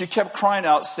us, she kept crying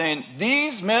out, saying,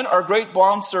 "These men are great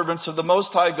bondservants of the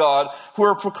Most High God, who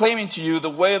are proclaiming to you the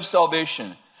way of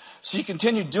salvation." So he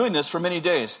continued doing this for many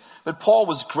days. But Paul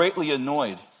was greatly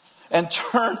annoyed and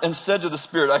turned and said to the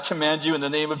Spirit, "I command you in the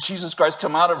name of Jesus Christ,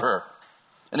 come out of her."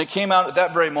 And it came out at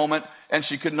that very moment, and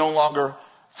she could no longer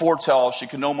foretell, she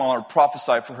could no longer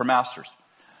prophesy for her masters.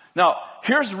 Now,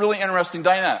 here's a really interesting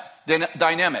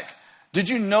dynamic. Did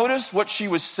you notice what she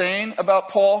was saying about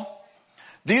Paul?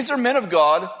 These are men of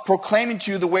God proclaiming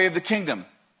to you the way of the kingdom.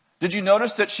 Did you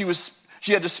notice that she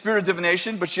had the spirit of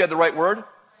divination, but she had the right word?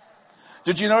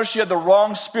 Did you notice she had the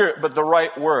wrong spirit, but the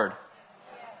right word?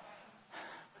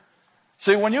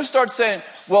 See, when you start saying,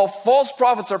 well, false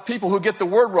prophets are people who get the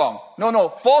word wrong. No,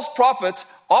 false prophets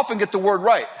often get the word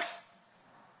right.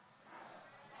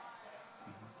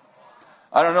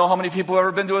 I don't know how many people have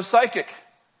ever been to a psychic.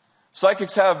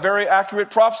 Psychics have very accurate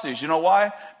prophecies. You know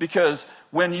why? Because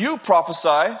when you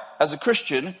prophesy as a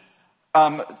Christian,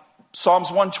 Psalms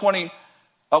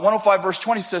 105 verse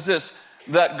 20 says this,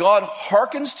 that God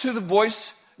hearkens to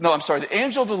the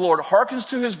angel of the Lord hearkens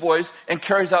to his voice and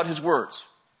carries out his words.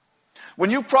 When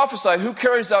you prophesy, who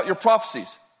carries out your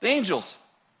prophecies? The angels.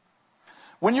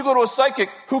 When you go to a psychic,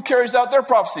 who carries out their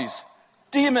prophecies?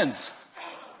 Demons.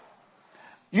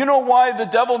 You know why the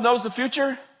devil knows the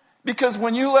future? Because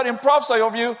when you let him prophesy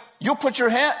over you, you put your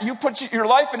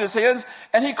life in his hands,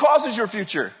 and he causes your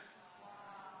future.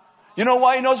 You know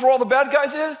why he knows where all the bad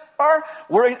guys are?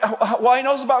 Why he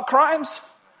knows about crimes?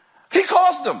 He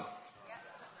caused them.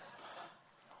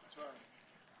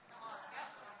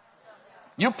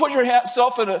 You put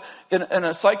yourself in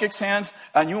a psychic's hands,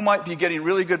 and you might be getting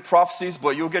really good prophecies,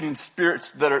 but you're getting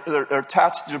spirits that are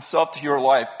attached to themselves to your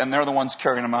life, and they're the ones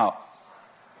carrying them out.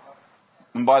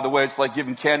 And by the way, it's like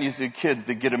giving candies to kids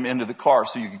to get them into the car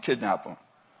so you can kidnap them.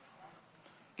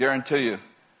 Guarantee you.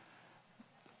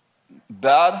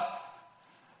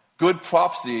 Good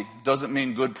prophecy doesn't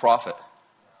mean good prophet.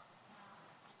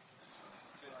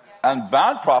 And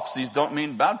bad prophecies don't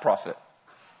mean bad prophet.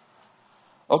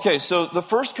 Okay, so the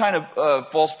first kind of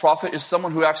false prophet is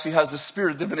someone who actually has the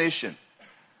spirit of divination.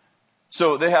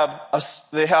 So they have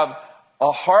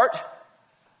a heart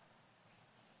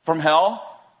from hell,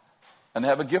 and they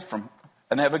have a gift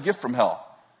from hell.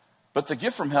 But the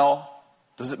gift from hell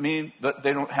doesn't mean that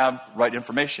they don't have right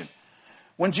information.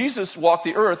 When Jesus walked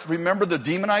the earth, remember the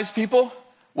demonized people?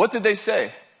 What did they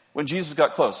say when Jesus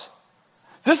got close?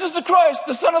 "This is the Christ,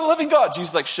 the Son of the living God." Jesus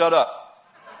is like, "Shut up."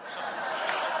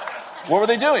 What were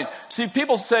they doing? See,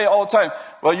 people say all the time,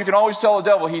 well, you can always tell the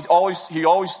devil, he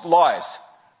always lies.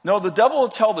 No, the devil will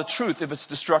tell the truth if it's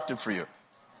destructive for you.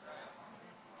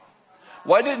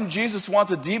 Why didn't Jesus want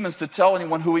the demons to tell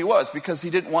anyone who he was? Because he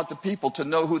didn't want the people to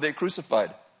know who they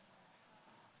crucified.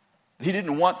 He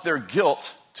didn't want their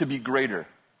guilt to be greater.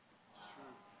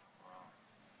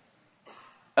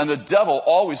 And the devil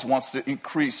always wants to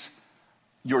increase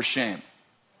your shame.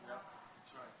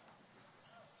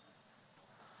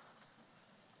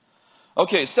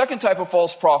 Okay, second type of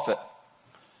false prophet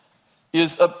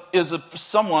is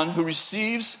someone who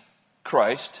receives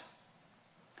Christ,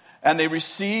 and they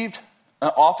received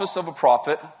an office of a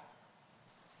prophet,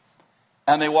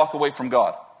 and they walk away from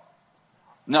God.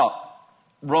 Now,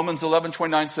 Romans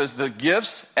 11:29 says the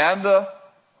gifts and the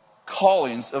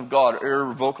callings of God are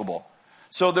irrevocable.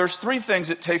 So there's three things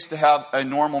it takes to have a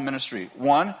normal ministry.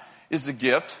 One is the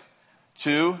gift.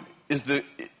 Two is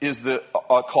the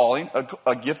calling,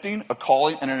 a gifting, a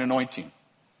calling, and an anointing.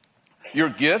 Your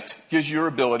gift gives you your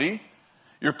ability.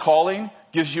 Your calling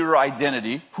gives you your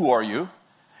identity. Who are you?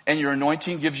 And your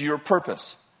anointing gives you your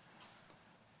purpose.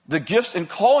 The gifts and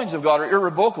callings of God are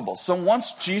irrevocable. So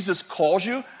once Jesus calls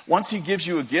you, once he gives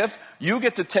you a gift, you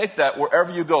get to take that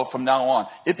wherever you go from now on.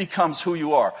 It becomes who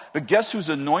you are. But guess who's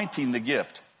anointing the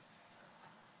gift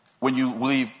when you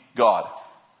leave God?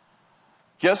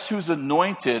 Guess who's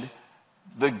anointed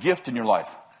the gift in your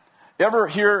life? Ever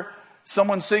hear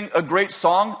someone sing a great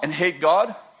song and hate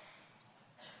God?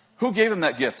 Who gave him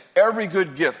that gift? Every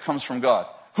good gift comes from God.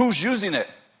 Who's using it?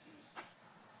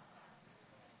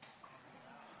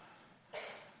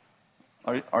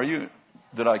 Are you,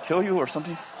 did I kill you or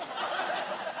something?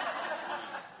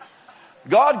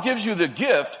 God gives you the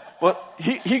gift, but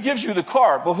he gives you the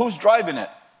car, but who's driving it?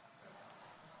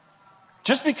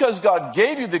 Just because God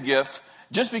gave you the gift,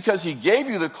 just because he gave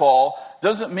you the call,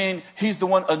 doesn't mean he's the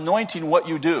one anointing what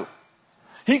you do.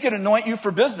 He can anoint you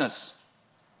for business.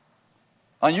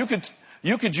 And you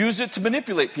could use it to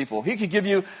manipulate people. He could give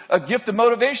you a gift of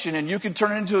motivation, and you can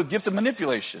turn it into a gift of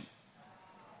manipulation.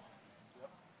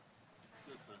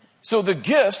 So the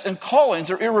gifts and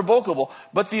callings are irrevocable,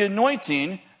 but the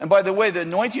anointing, and by the way, the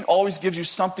anointing always gives you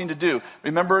something to do.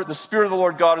 Remember, the Spirit of the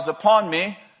Lord God is upon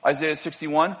me, Isaiah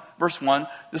 61, verse 1.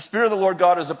 The Spirit of the Lord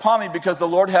God is upon me because the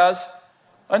Lord has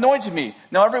anointed me.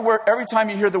 Now, every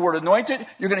time you hear the word anointed,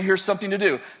 you're going to hear something to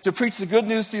do. To preach the good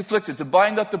news to the afflicted, to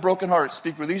bind up the brokenhearted,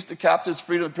 speak release to captives,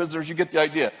 freedom to prisoners. You get the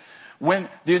idea. When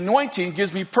the anointing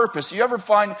gives me purpose. You ever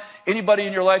find anybody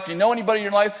in your life, you know anybody in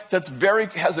your life that's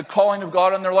has a calling of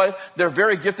God in their life? They're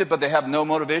very gifted, but they have no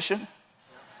motivation.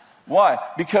 Why?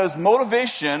 Because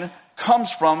motivation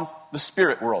comes from the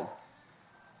spirit world.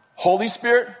 Holy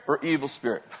Spirit or evil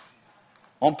spirit.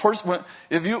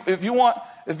 If you want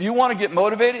to get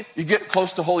motivated, you get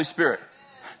close to Holy Spirit.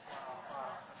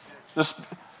 The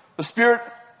Spirit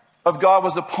of God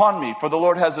was upon me, for the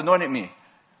Lord has anointed me.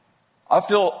 I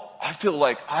feel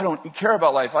like I don't care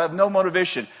about life. I have no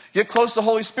motivation. Get close to the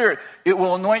Holy Spirit. It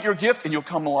will anoint your gift and you'll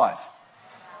come alive.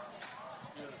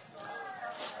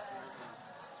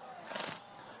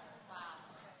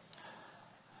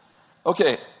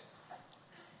 Okay.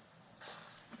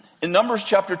 In Numbers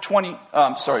chapter 22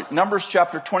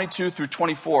 through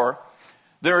 24,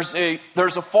 there's a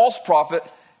false prophet,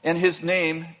 and his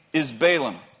name is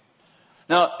Balaam.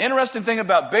 Now, interesting thing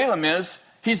about Balaam is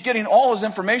he's getting all his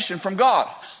information from God.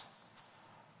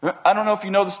 I don't know if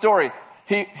you know the story.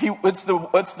 It's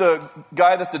the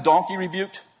guy that the donkey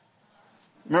rebuked.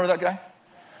 Remember that guy?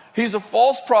 He's a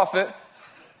false prophet,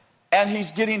 and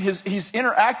he's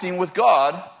interacting with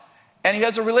God, and he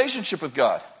has a relationship with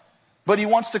God. But he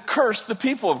wants to curse the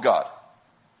people of God.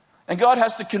 And God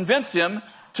has to convince him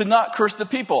to not curse the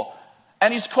people.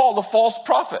 And he's called a false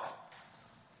prophet.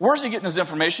 Where's he getting his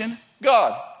information?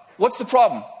 God. What's the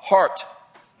problem? Heart.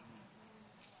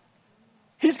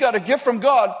 He's got a gift from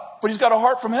God, but he's got a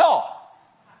heart from hell.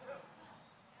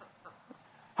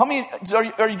 How many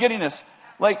are you getting this?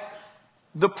 Like,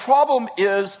 the problem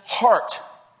is heart.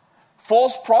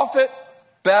 False prophet,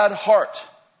 bad heart.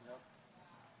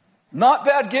 Not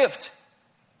bad gift.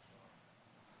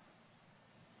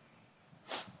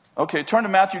 Okay, turn to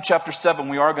Matthew chapter 7.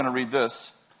 We are going to read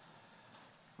this.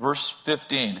 Verse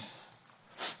 15.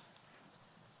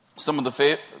 This is one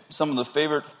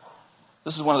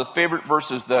of the favorite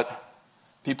verses that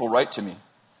people write to me.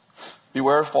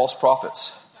 Beware of false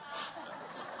prophets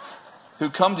who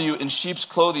come to you in sheep's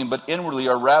clothing, but inwardly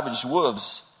are ravaged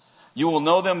wolves. You will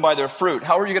know them by their fruit.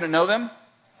 How are you going to know them?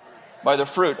 By their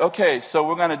fruit. Okay, so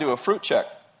we're going to do a fruit check.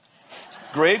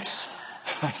 Grapes.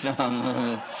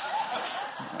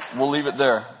 We'll leave it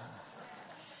there.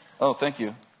 Oh, thank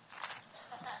you.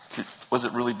 Was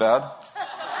it really bad?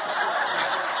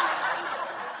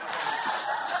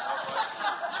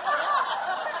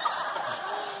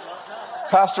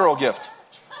 Pastoral gift.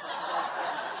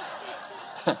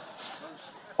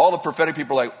 All the prophetic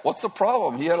people are like, what's the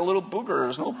problem? He had a little booger.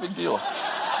 It's no big deal.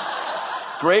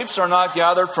 Grapes are not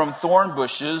gathered from thorn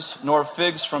bushes, nor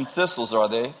figs from thistles, are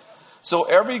they? So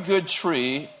every good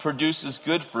tree produces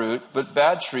good fruit, but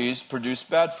bad trees produce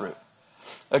bad fruit.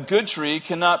 A good tree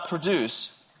cannot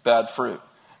produce bad fruit,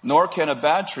 nor can a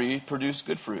bad tree produce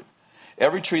good fruit.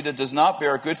 Every tree that does not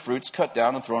bear good fruit is cut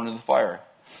down and thrown into the fire.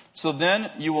 So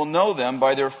then you will know them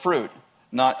by their fruit.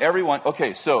 Not everyone.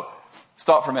 Okay, so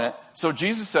stop for a minute. So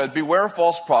Jesus said, beware of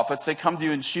false prophets. They come to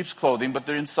you in sheep's clothing, but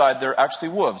they're inside. They're actually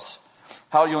wolves.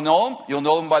 How you'll know them? You'll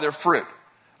know them by their fruit.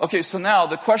 Okay, so now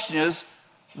the question is,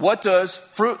 what does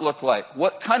fruit look like?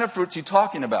 What kind of fruit's he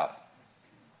talking about?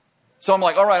 So I'm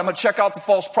like, all right, I'm going to check out the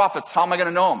false prophets. How am I going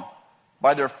to know them?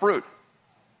 By their fruit.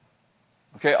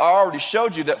 Okay, I already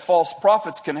showed you that false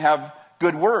prophets can have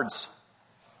good words.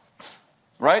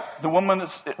 Right? The woman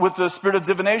that's with the spirit of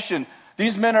divination.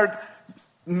 These men are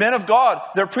men of God.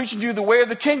 They're preaching to you the way of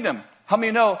the kingdom. How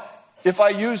many know if I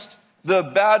used the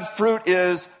bad fruit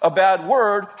is a bad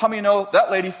word, how many know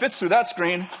that lady fits through that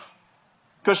screen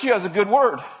because she has a good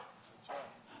word?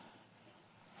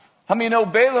 How many know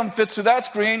Balaam fits through that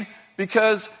screen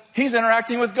because he's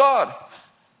interacting with God?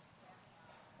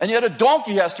 And yet a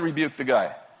donkey has to rebuke the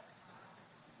guy.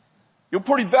 You're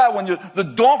pretty bad when the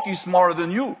donkey's smarter than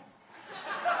you.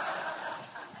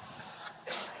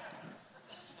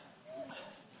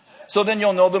 So then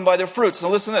you'll know them by their fruits. Now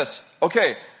listen to this.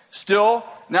 Okay, still,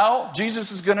 now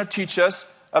Jesus is going to teach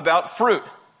us about fruit.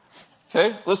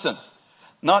 Okay, listen.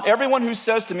 Not everyone who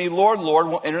says to me, Lord, Lord,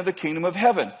 will enter the kingdom of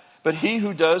heaven, but he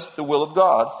who does the will of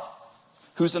God,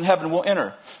 who's in heaven, will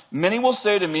enter. Many will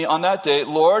say to me on that day,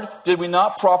 Lord, did we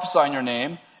not prophesy in your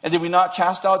name? And did we not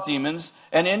cast out demons?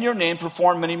 And in your name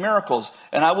perform many miracles?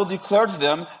 And I will declare to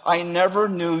them, I never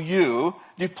knew you.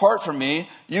 Depart from me,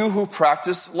 you who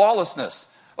practice lawlessness.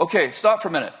 Okay, stop for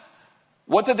a minute.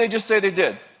 What did they just say they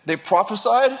did? they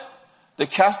prophesied, they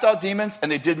cast out demons,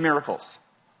 and they did miracles.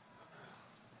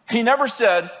 He never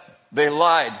said they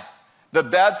lied. The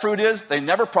bad fruit is they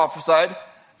never prophesied,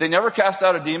 they never cast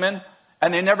out a demon,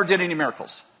 and they never did any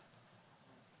miracles.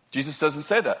 Jesus doesn't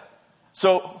say that.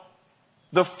 So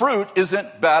the fruit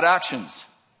isn't bad actions.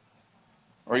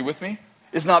 Are you with me?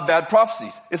 It's not bad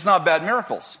prophecies. It's not bad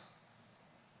miracles.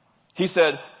 He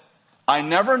said, I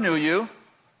never knew you.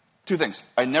 Two things.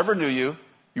 I never knew you.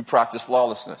 You practice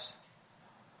lawlessness.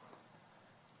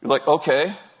 You're like,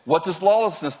 okay, what does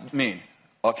lawlessness mean?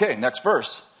 Okay, next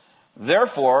verse.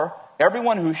 Therefore,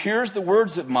 everyone who hears the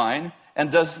words of mine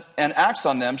and acts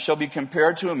on them shall be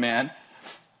compared to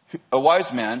a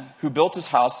wise man who built his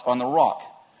house on the rock.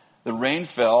 The rain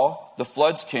fell, the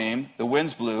floods came, the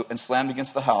winds blew and slammed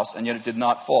against the house, and yet it did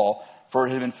not fall, for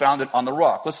it had been founded on the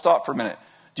rock. Let's stop for a minute.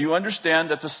 Do you understand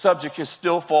that the subject is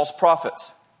still false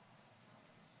prophets?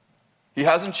 He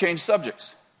hasn't changed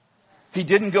subjects. He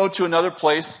didn't go to another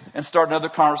place and start another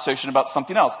conversation about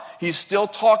something else. He's still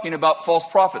talking about false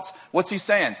prophets. What's he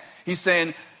saying? He's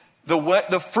saying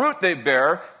the fruit they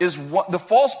bear is what the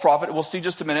false prophet, we'll see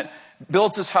just a minute,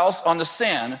 builds his house on the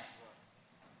sand,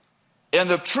 and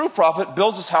the true prophet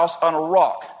builds his house on a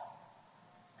rock.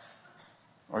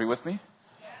 Are you with me?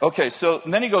 Okay, so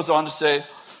then he goes on to say,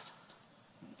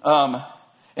 and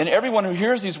everyone who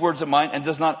hears these words of mine and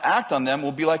does not act on them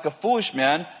will be like a foolish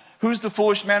man. Who's the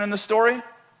foolish man in the story?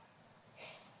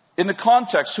 In the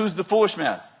context, who's the foolish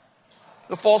man?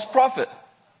 The false prophet.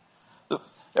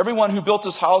 Everyone who built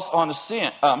his house on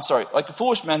sand, like a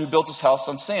foolish man who built his house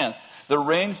on sand. The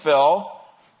rain fell,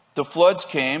 the floods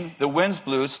came, the winds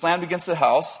blew, slammed against the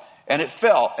house, and it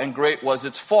fell, and great was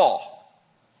its fall.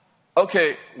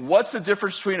 Okay, what's the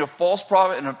difference between a false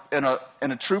prophet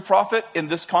and a true prophet in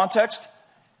this context?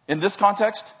 In this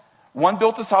context, one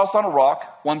built his house on a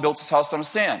rock, one built his house on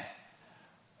sand.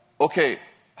 Okay,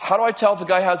 how do I tell if the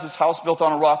guy has his house built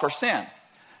on a rock or sand?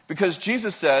 Because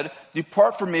Jesus said,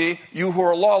 depart from me, you who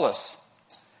are lawless.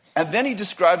 And then he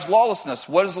describes lawlessness.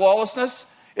 What is lawlessness?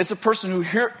 It's a person who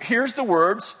hears the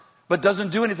words, but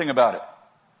doesn't do anything about it.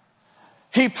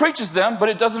 He preaches them, but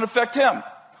it doesn't affect him.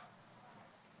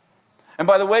 And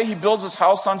by the way, he builds his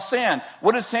house on sand.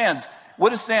 What is sand?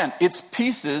 What is sand? It's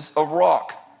pieces of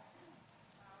rock.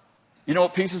 You know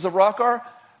what pieces of rock are?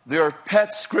 They are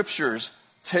pet scriptures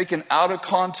taken out of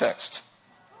context.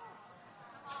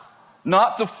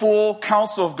 Not the full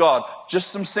counsel of God.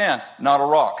 Just some sand, not a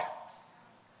rock.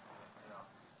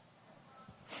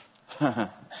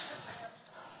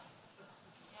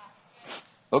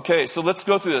 Okay, so let's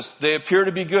go through this. They appear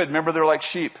to be good. Remember, they're like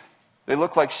sheep. They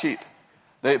look like sheep.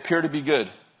 They appear to be good.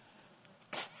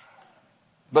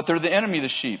 But they're the enemy of the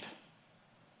sheep.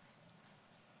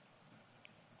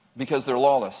 Because they're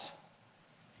lawless.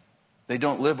 They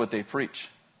don't live what they preach.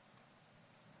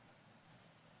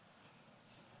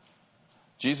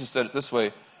 Jesus said it this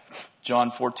way,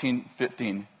 John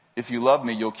 14:15. If you love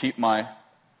me, you'll keep my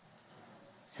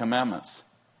commandments.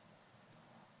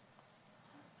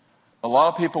 A lot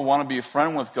of people want to be a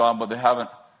friend with God, but they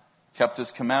haven't kept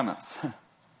his commandments.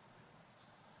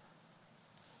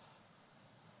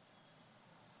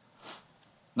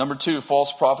 Number two,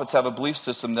 false prophets have a belief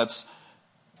system that's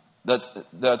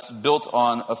built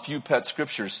on a few pet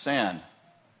scriptures, sand.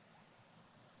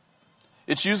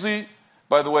 It's usually,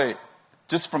 by the way,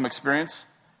 just from experience,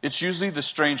 it's usually the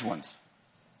strange ones.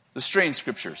 The strange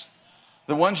scriptures.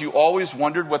 The ones you always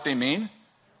wondered what they mean,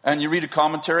 and you read a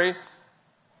commentary,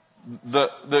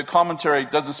 the commentary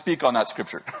doesn't speak on that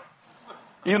scripture.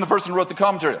 Even the person who wrote the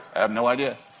commentary, I have no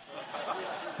idea.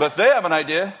 But they have an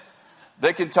idea.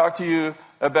 They can talk to you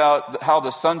about how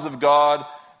the sons of God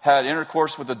had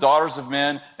intercourse with the daughters of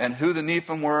men and who the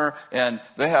Nephilim were. And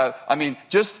they have,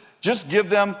 just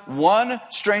give them one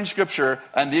strange scripture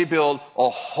and they build a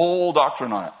whole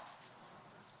doctrine on it.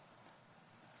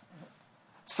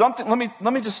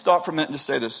 Let me just stop for a minute and just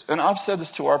say this. And I've said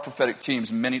this to our prophetic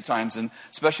teams many times, and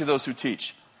especially those who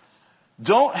teach.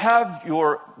 Don't have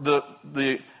the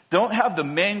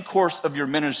main course of your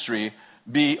ministry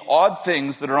be odd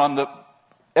things that are on the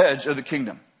edge of the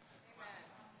kingdom.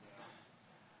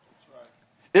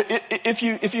 If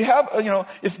you have,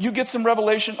 if you get some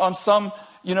revelation on some,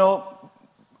 it's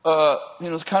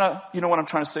kind of, what I'm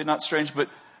trying to say, not strange, but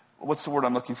what's the word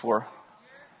I'm looking for?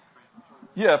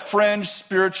 Yeah, fringe,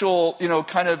 spiritual,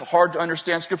 kind of hard to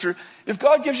understand scripture. If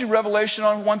God gives you revelation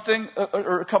on one thing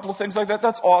or a couple of things like that,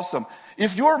 that's awesome.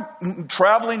 If your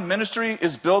traveling ministry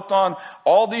is built on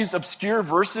all these obscure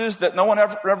verses that no one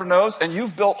ever knows, and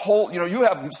you've built you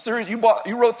have series, you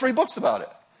wrote 3 books about it.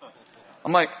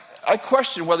 I'm like, I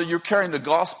question whether you're carrying the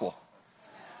gospel.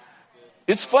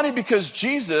 It's funny because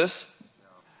Jesus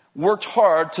worked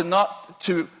hard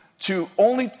to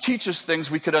only teach us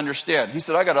things we could understand. He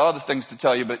said, I got other things to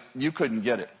tell you, but you couldn't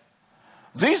get it.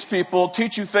 These people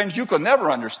teach you things you could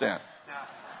never understand.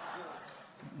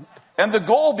 And the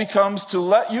goal becomes to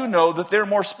let you know that they're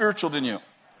more spiritual than you.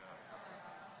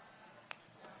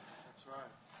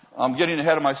 I'm getting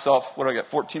ahead of myself. What do I got?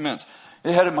 14 minutes.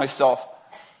 Ahead of myself.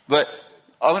 But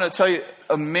I'm going to tell you,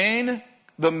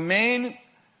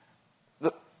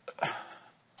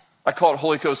 I call it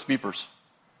Holy Ghost beepers.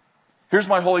 Here's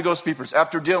my Holy Ghost beepers.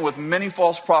 After dealing with many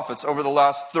false prophets over the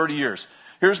last 30 years,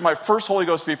 here's my first Holy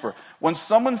Ghost beeper. When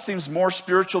someone seems more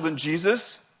spiritual than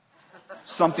Jesus,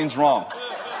 something's wrong.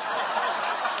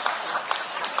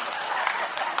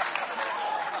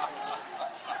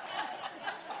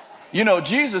 You know,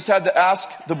 Jesus had to ask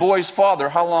the boy's father,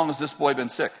 how long has this boy been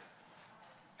sick?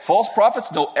 False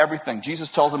prophets know everything.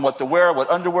 Jesus tells them what to wear, what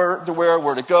underwear to wear,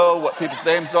 where to go, what people's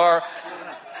names are.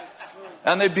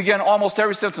 And they begin almost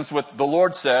every sentence with, the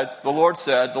Lord said, the Lord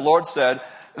said, the Lord said.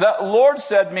 That Lord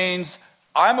said means,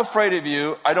 I'm afraid of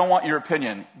you. I don't want your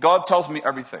opinion. God tells me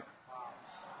everything.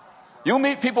 You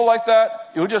meet people like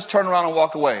that, you'll just turn around and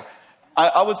walk away.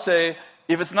 I would say,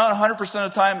 if it's not 100%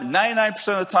 of the time, 99%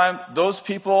 of the time, those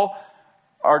people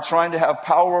are trying to have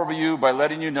power over you by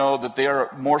letting you know that they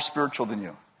are more spiritual than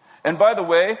you. And by the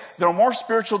way, they're more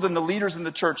spiritual than the leaders in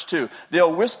the church too.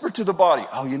 They'll whisper to the body,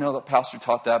 oh, you know, the pastor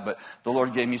taught that, but the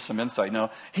Lord gave me some insight.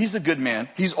 No, he's a good man.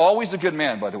 He's always a good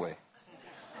man, by the way.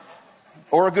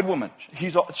 Or a good woman.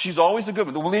 She's always a good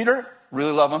one. The leader,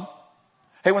 really love him.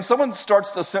 Hey, when someone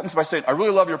starts a sentence by saying, I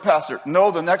really love your pastor, no,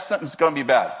 the next sentence is going to be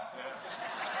bad.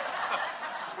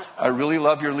 I really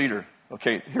love your leader.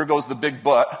 Okay, here goes the big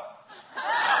but.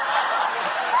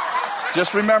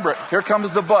 Just remember it. Here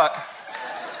comes the but.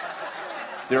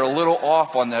 They're a little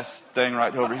off on this thing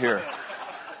right over here.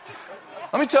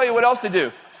 Let me tell you what else they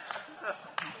do.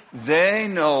 They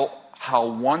know how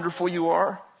wonderful you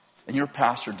are, and your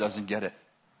pastor doesn't get it.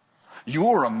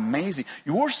 You're amazing.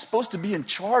 You're supposed to be in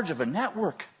charge of a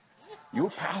network. Your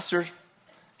pastor,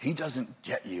 he doesn't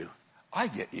get you. I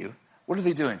get you. What are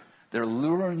they doing? They're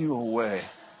luring you away.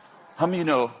 How many of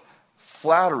you know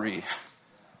flattery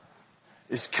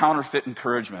is counterfeit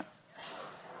encouragement?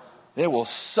 They will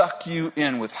suck you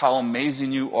in with how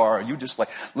amazing you are. You just like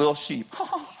little sheep.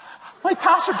 Oh, my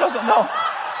pastor doesn't know.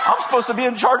 I'm supposed to be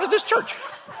in charge of this church.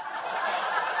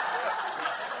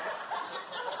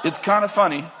 It's kind of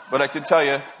funny, but I can tell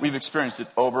you, we've experienced it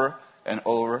over and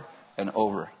over and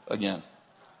over again.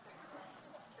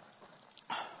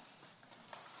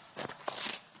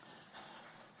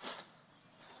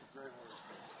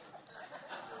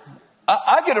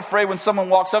 I get afraid when someone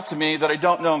walks up to me that I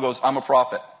don't know and goes, I'm a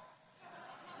prophet.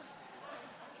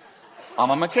 I'm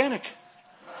a mechanic.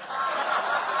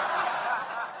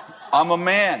 I'm a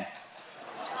man.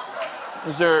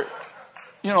 Is there,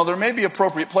 there may be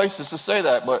appropriate places to say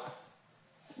that, but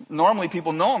normally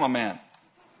people know I'm a man.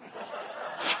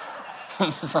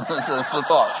 That's the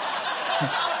thought.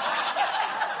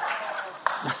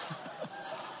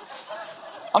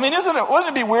 I mean, wouldn't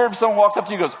it be weird if someone walks up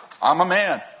to you and goes, I'm a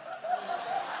man?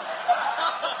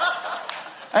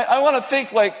 I want to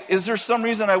think, is there some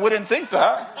reason I wouldn't think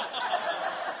that?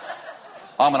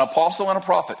 I'm an apostle and a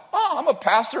prophet. Oh, I'm a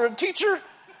pastor and teacher.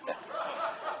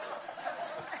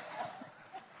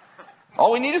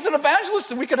 All we need is an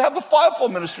evangelist, and we could have the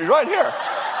fivefold ministry right here.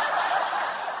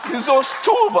 There's those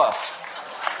two of us.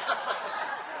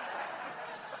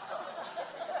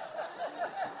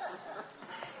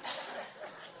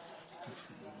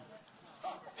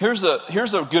 Here's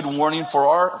a good warning for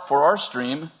our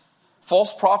stream.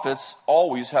 False prophets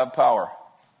always have power.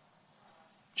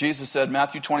 Jesus said,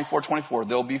 Matthew 24:24,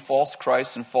 there'll be false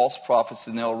Christs and false prophets,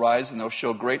 and they'll rise and they'll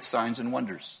show great signs and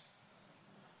wonders.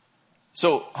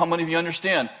 So, how many of you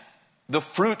understand? The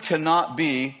fruit cannot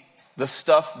be the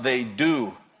stuff they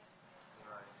do.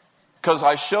 Because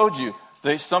I showed you,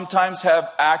 they sometimes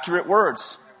have accurate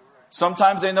words.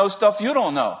 Sometimes they know stuff you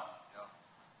don't know.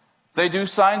 They do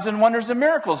signs and wonders and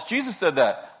miracles. Jesus said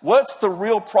that. What's the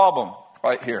real problem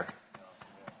right here?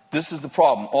 This is the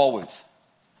problem, always.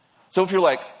 So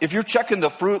if you're checking the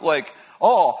fruit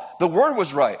the word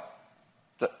was right,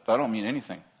 that don't mean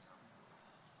anything.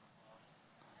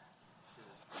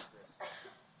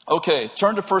 Okay,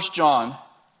 turn to 1 John,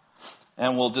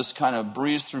 and we'll just kind of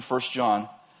breeze through 1 John.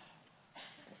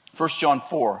 1 John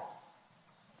 4.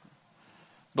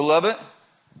 Beloved,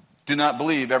 do not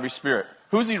believe every spirit.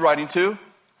 Who's he writing to?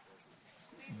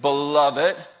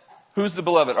 Beloved. Who's the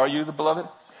beloved? Are you the beloved?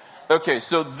 Okay,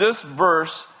 so this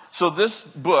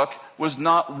book was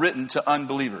not written to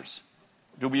unbelievers.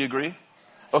 Do we agree?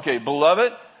 Okay,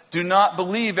 beloved, do not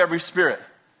believe every spirit,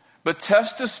 but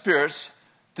test the spirits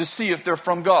to see if they're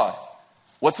from God.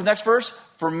 What's the next verse?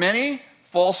 For many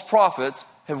false prophets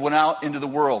have went out into the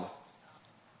world.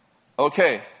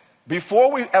 Okay,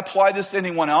 before we apply this to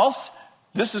anyone else,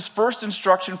 this is first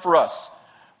instruction for us.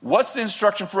 What's the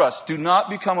instruction for us? Do not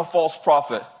become a false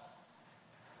prophet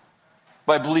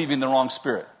by believing the wrong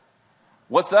spirit.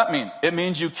 What's that mean? It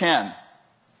means you can.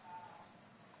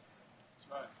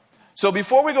 So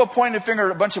before we go pointing a finger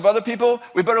at a bunch of other people,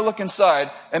 we better look inside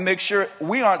and make sure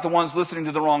we aren't the ones listening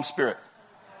to the wrong spirit.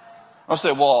 I'll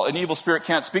say, well, an evil spirit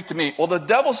can't speak to me. Well, the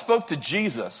devil spoke to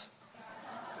Jesus.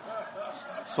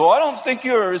 So I don't think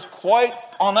yours quite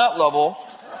on that level.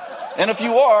 And if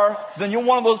you are, then you're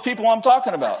one of those people I'm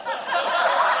talking about.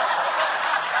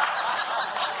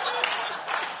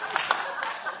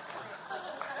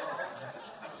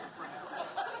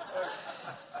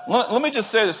 Let me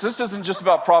just say this. This isn't just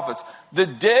about prophets. The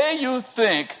day you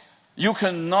think you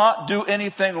cannot do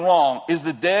anything wrong is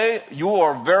the day you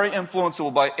are very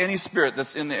influenceable by any spirit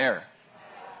that's in the air.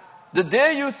 The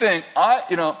day you think, I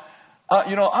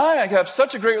have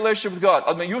such a great relationship with God.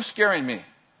 I mean, you're scaring me.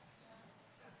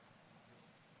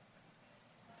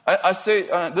 I say,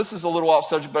 this is a little off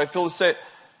subject, but I feel to say it.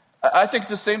 I think it's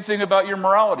the same thing about your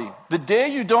morality. The day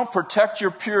you don't protect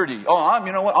your purity,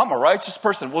 I'm a righteous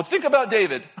person. Well, think about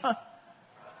David.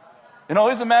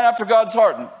 He's a man after God's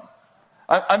heart.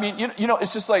 And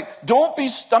it's just like,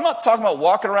 I'm not talking about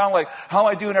walking around like how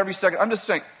I do in every second. I'm just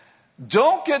saying,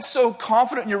 don't get so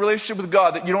confident in your relationship with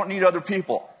God that you don't need other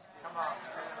people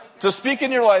to speak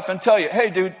in your life and tell you, hey,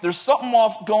 dude, there's something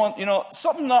off going,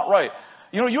 something not right.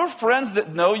 Your friends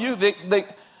that know you,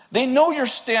 they know your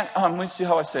let me see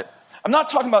how I say it. I'm not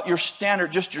talking about your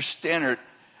standard, just your standard.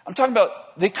 I'm talking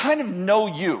about they kind of know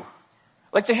you.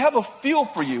 Like they have a feel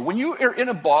for you. When you are in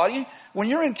a body, when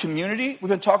you're in community, we've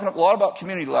been talking a lot about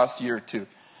community the last year or two.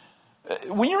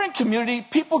 When you're in community,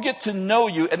 people get to know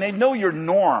you and they know your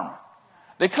norm.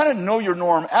 They kind of know your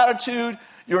norm attitude,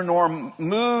 your norm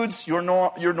moods, your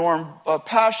norm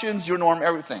passions, your norm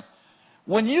everything.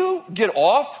 When you get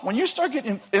off, when you start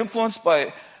getting influenced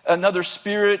by another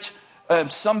spirit,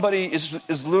 somebody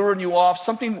is luring you off,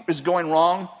 something is going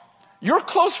wrong, your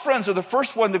close friends are the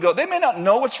first one to go. They may not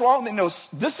know what's wrong. They know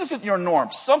this isn't your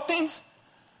norm. Something's,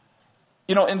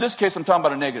 in this case, I'm talking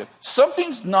about a negative.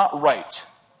 Something's not right.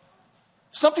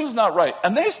 Something's not right.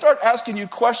 And they start asking you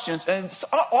questions, and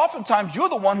oftentimes you're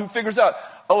the one who figures out,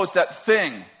 oh, it's that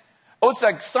thing. Oh, it's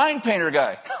that sign painter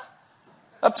guy.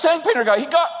 That sign painter guy, he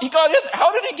got in.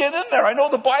 How did he get in there? I know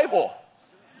the Bible.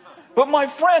 But my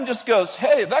friend just goes,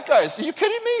 hey, are you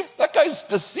kidding me? That guy's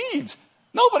deceived.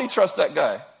 Nobody trusts that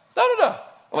guy. Da-da-da.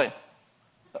 I'm like,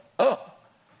 oh.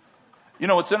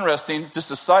 What's interesting, just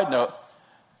a side note,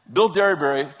 Bill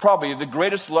Derryberry, probably the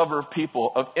greatest lover of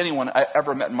people of anyone I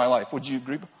ever met in my life. Would you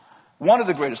agree? One of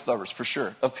the greatest lovers, for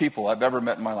sure, of people I've ever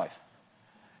met in my life.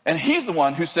 And he's the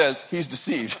one who says he's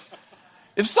deceived.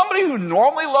 If somebody who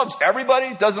normally loves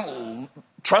everybody doesn't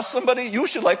trust somebody, you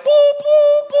should like, boo,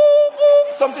 boo, boo,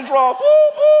 boo, something's wrong,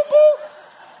 boo, boo,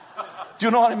 boo. Do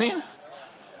you know what I mean?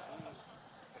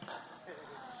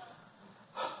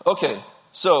 Okay,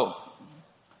 so,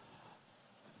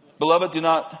 beloved, do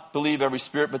not believe every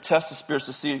spirit, but test the spirits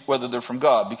to see whether they're from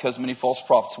God, because many false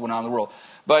prophets went on in the world.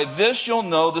 By this you'll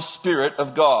know the Spirit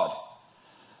of God.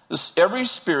 Every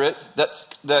spirit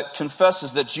that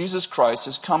confesses that Jesus Christ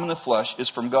has come in the flesh is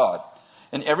from God.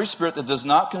 And every spirit that does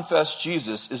not confess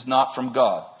Jesus is not from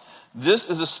God. This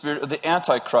is the spirit of the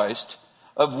Antichrist,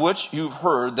 of which you've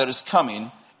heard that is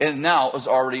coming, and now is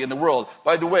already in the world.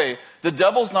 By the way, the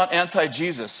devil's not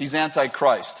anti-Jesus, he's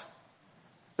anti-Christ.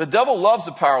 The devil loves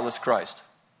a powerless Christ.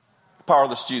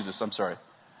 Powerless Jesus, I'm sorry.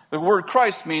 The word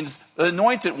Christ means the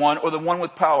anointed one or the one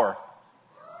with power.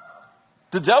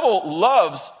 The devil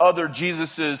loves other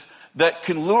Jesuses that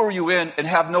can lure you in and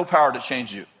have no power to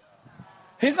change you.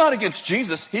 He's not against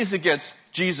Jesus. He's against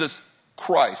Jesus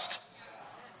Christ.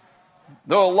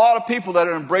 There are a lot of people that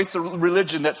embrace a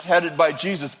religion that's headed by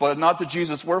Jesus, but not the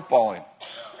Jesus we're following.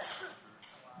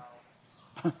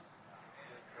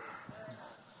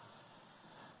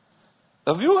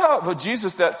 If you have a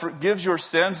Jesus that forgives your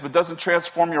sins but doesn't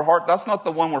transform your heart, that's not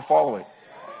the one we're following.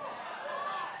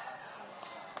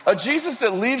 A Jesus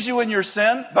that leaves you in your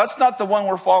sin, that's not the one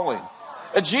we're following.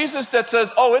 A Jesus that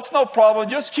says, oh, it's no problem,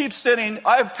 just keep sinning,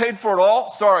 I have paid for it all.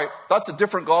 Sorry, that's a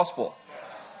different gospel.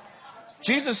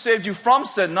 Jesus saved you from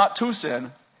sin, not to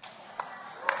sin.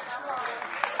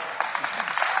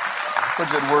 That's a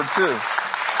good word too.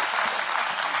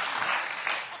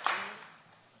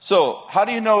 So, how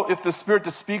do you know if the spirit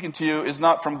that's speaking to you is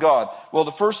not from God? Well,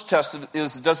 the first test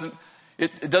is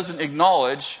it doesn't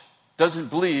acknowledge, doesn't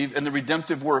believe in the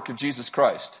redemptive work of Jesus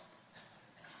Christ.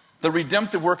 The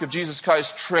redemptive work of Jesus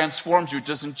Christ transforms you. It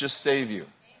doesn't just save you.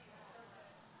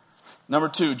 Number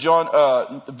 2,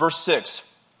 John, verse 6.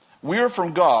 We are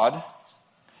from God,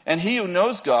 and he who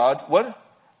knows God, what?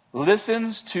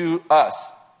 Listens to us.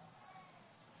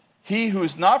 He who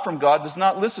is not from God does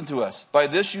not listen to us. By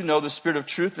this you know the spirit of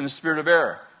truth and the spirit of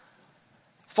error.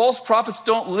 False prophets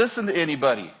don't listen to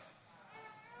anybody.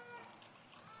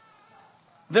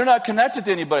 They're not connected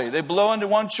to anybody. They blow into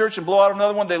one church and blow out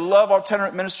another one. They love our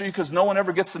itinerant ministry because no one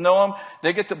ever gets to know them.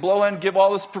 They get to blow in, give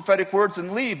all this prophetic words,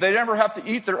 and leave. They never have to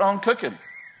eat their own cooking.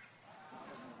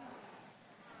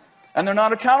 And they're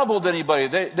not accountable to anybody.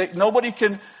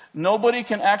 Nobody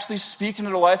can actually speak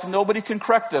into their life, and nobody can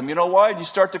correct them. You know why? You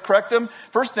start to correct them.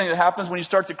 First thing that happens when you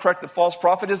start to correct the false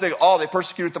prophet is they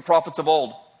persecuted the prophets of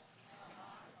old.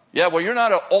 Yeah, well, you're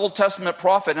not an Old Testament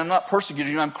prophet, and I'm not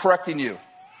persecuting you. I'm correcting you.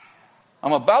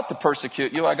 I'm about to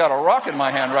persecute you. I got a rock in my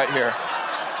hand right here.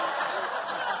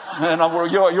 And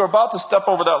you're about to step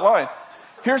over that line.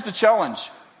 Here's the challenge.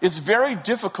 It's very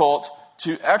difficult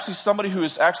to actually, somebody who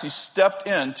has actually stepped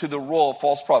into the role of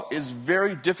false prophet, it's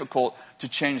very difficult to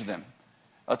change them.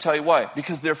 I'll tell you why.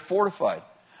 Because they're fortified.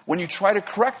 When you try to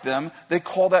correct them, they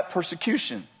call that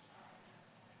persecution.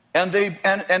 And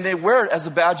they wear it as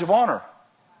a badge of honor.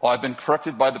 Well, I've been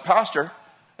corrected by the pastor,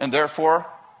 and therefore,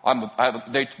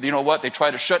 you know what? They try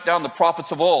to shut down the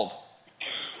prophets of old.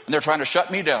 And they're trying to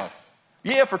shut me down.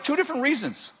 Yeah, for 2 different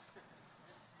reasons.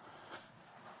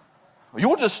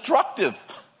 You're destructive.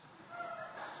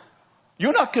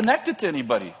 You're not connected to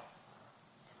anybody.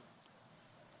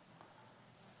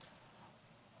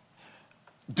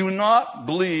 Do not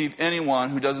believe anyone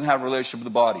who doesn't have a relationship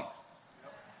with the body.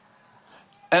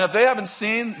 And if they haven't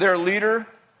seen their leader,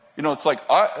 you know, it's like,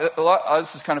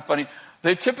 this is kind of funny.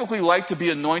 They typically like to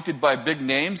be anointed by big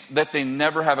names that they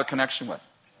never have a connection with.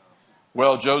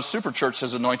 Well, Joe's Super Church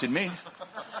has anointed me.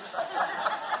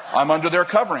 I'm under their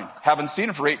covering. Haven't seen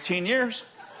him for 18 years.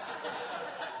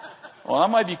 Well, I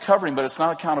might be covering, but it's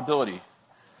not accountability.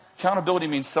 Accountability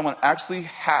means someone actually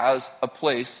has a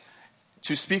place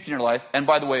to speak in your life, and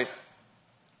by the way,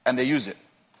 and they use it.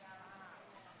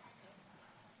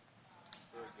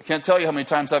 I can't tell you how many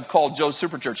times I've called Joe's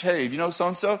Super Church. Hey, you know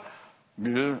so-and-so?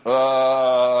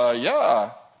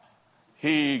 Yeah.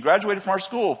 He graduated from our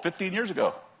school 15 years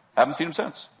ago. Haven't seen him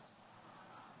since.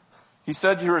 He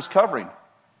said you're his covering.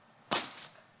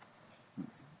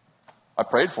 I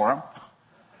prayed for him.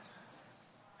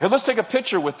 Hey, let's take a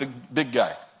picture with the big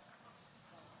guy.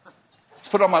 Let's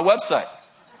put it on my website.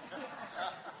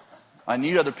 I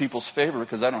need other people's favor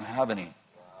because I don't have any.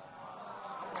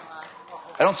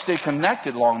 I don't stay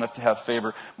connected long enough to have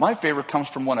favor. My favor comes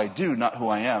from what I do, not who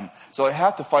I am. So I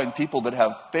have to find people that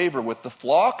have favor with the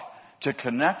flock to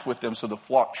connect with them so the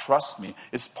flock trusts me.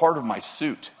 It's part of my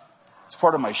suit. It's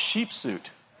part of my sheep suit.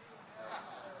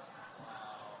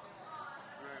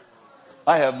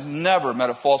 I have never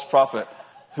met a false prophet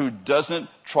who doesn't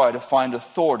try to find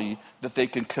authority that they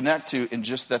can connect to in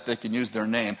just that they can use their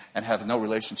name and have no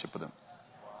relationship with them.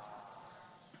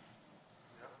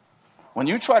 When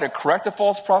you try to correct a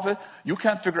false prophet, you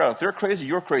can't figure out if they're crazy,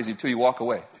 you're crazy until you walk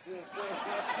away.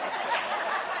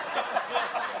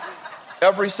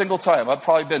 Every single time. I've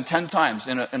probably been 10 times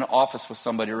in an office with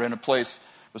somebody or in a place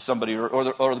with somebody,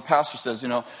 or the pastor says, you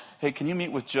know, hey, can you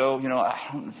meet with Joe? You know,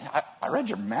 I read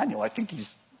your manual. I think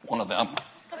he's one of them.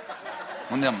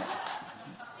 One of them.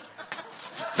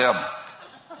 Them.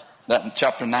 That in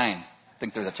chapter 9. I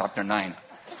think they're the chapter 9.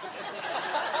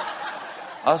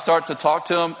 I'll start to talk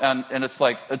to him, and it's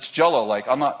like, it's jello. Like,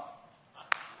 I'm not,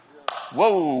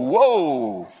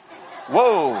 whoa.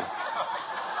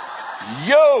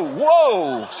 Yo,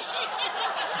 whoa.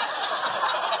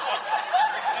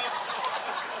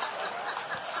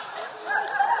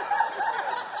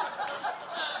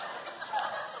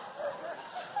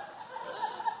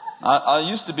 I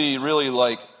used to be really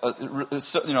like,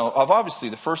 you know, obviously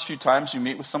the first few times you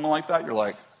meet with someone like that, you're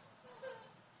like,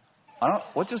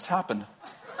 what just happened?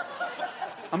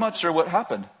 I'm not sure what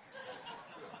happened.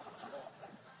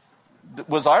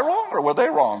 Was I wrong or were they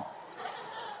wrong?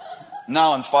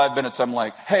 Now in 5 minutes I'm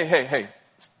like, hey,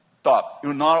 stop.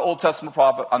 You're not an Old Testament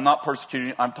prophet. I'm not persecuting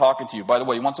you. I'm talking to you. By the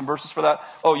way, you want some verses for that?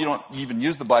 Oh, you don't even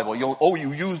use the Bible. You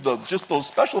use just those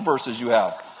special verses you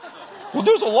have. Well,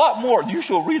 there's a lot more. You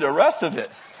should read the rest of it.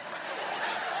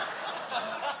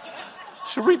 You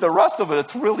should read the rest of it.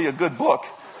 It's really a good book.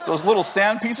 Those little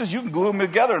sand pieces, you can glue them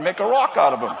together and make a rock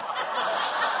out of them.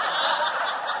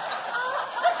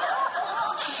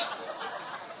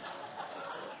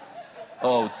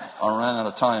 Oh, I ran out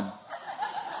of time.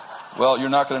 Well, you're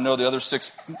not going to know the other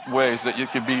 6 ways that you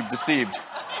could be deceived.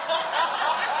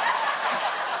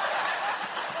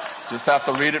 Just have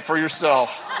to read it for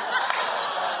yourself.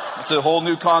 It's a whole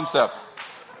new concept.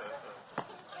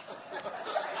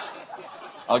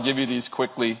 I'll give you these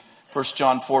quickly. 1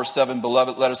 John 4:7,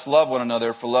 Beloved, let us love one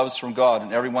another, for love is from God,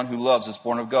 and everyone who loves is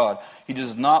born of God. He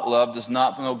does not love, does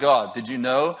not know God. Did you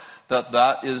know that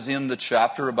that is in the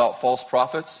chapter about false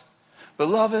prophets?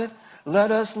 Beloved,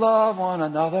 let us love one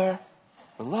another,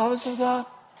 for love is of God,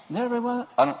 and everyone...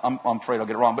 I'm afraid I'll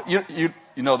get it wrong, but you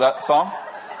know that song?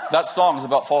 That song is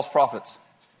about false prophets.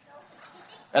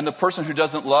 And the person who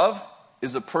doesn't love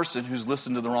is a person who's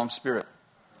listened to the wrong spirit.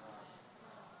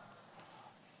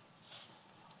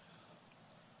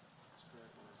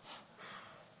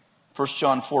 First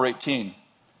John 4:18,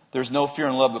 there's no fear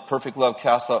in love, but perfect love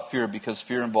casts out fear, because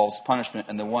fear involves punishment,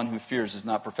 and the one who fears is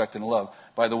not perfect in love.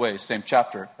 By the way, same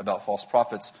chapter about false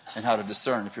prophets and how to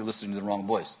discern if you're listening to the wrong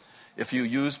voice. If you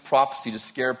use prophecy to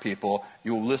scare people,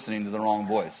 you're listening to the wrong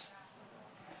voice.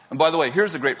 And by the way,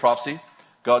 here's a great prophecy.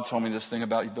 God told me this thing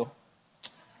about you, Bill.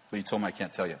 But he told me I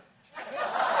can't tell you.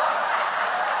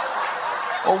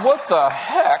 Well, what the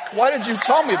heck? Why did you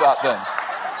tell me that then?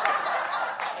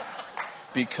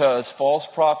 Because false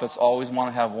prophets always want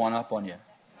to have one up on you.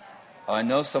 I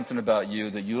know something about you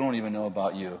that you don't even know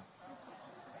about you.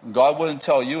 God wouldn't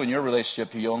tell you in your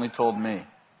relationship, he only told me.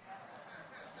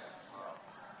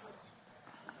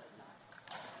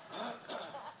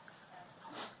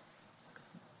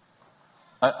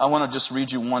 I want to just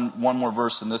read you one more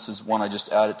verse, and this is one I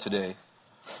just added today.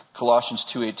 Colossians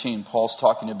 2:18, Paul's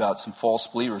talking about some false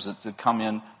believers that come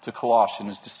in to Colossians and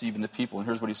is deceiving the people. And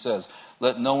here's what he says.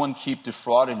 Let no one keep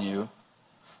defrauding you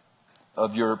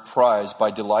of your prize by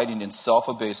delighting in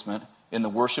self-abasement, in the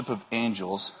worship of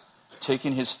angels,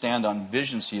 taking his stand on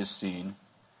visions he has seen,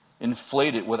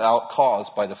 inflated without cause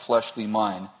by the fleshly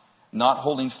mind, not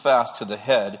holding fast to the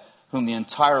head, whom the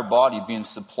entire body, being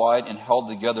supplied and held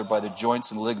together by the joints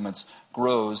and ligaments,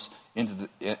 grows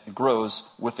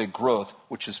with a growth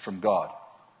which is from God.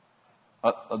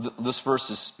 This verse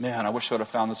is, man, I wish I would have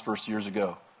found this verse years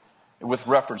ago with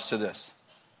reference to this,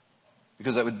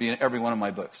 because that would be in every one of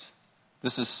my books.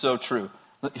 This is so true.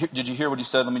 Did you hear what he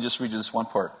said? Let me just read you this one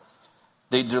part.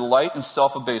 They delight in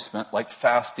self-abasement, like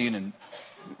fasting and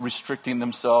restricting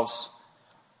themselves,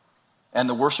 and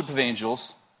the worship of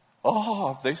angels.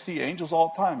 Oh, they see angels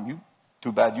all the time.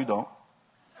 Too bad you don't.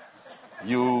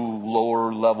 You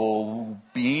lower level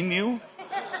being, you.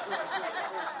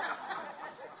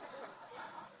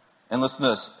 And listen to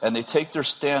this. And they take their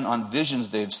stand on visions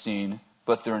they've seen,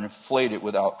 but they're inflated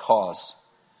without cause.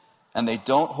 And they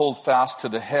don't hold fast to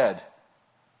the head.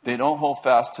 They don't hold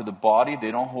fast to the body.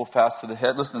 They don't hold fast to the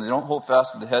head. Listen, they don't hold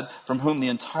fast to the head, from whom the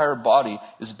entire body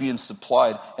is being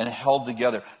supplied and held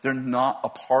together. They're not a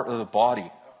part of the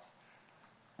body.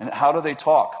 And how do they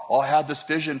talk? Oh, I had this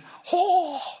vision.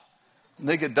 Oh! And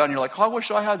they get done. You're like, oh, I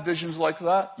wish I had visions like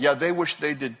that. Yeah, they wish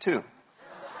they did too.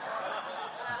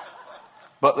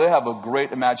 But they have a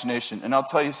great imagination. And I'll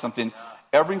tell you something.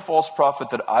 Every false prophet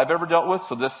that I've ever dealt with,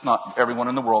 so this is not everyone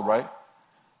in the world, right?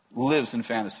 Lives in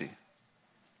fantasy.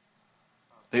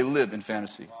 They live in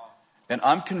fantasy. And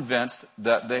I'm convinced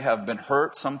that they have been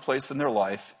hurt someplace in their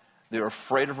life. They're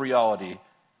afraid of reality.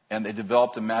 And they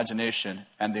developed imagination,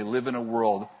 and they live in a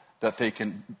world that they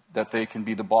can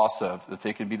be the boss of, that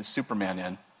they can be the Superman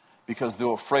in, because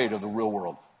they're afraid of the real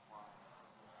world.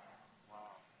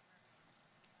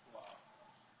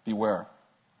 Beware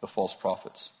of false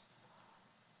prophets.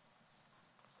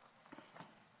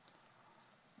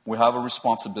 We have a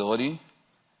responsibility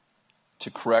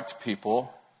to correct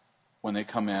people when they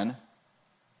come in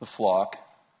the flock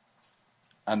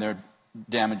and they're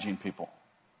damaging people.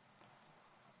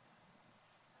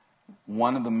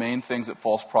 One of the main things that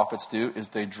false prophets do is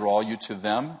they draw you to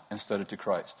them instead of to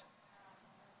Christ.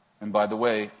 And by the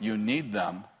way, you need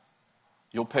them.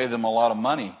 You'll pay them a lot of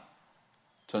money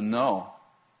to know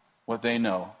what they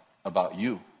know about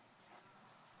you.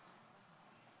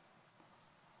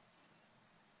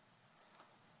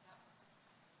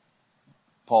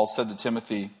 Paul said to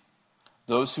Timothy,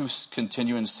 those who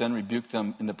continue in sin, rebuke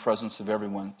them in the presence of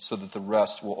everyone, so that the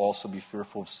rest will also be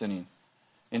fearful of sinning.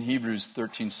 In Hebrews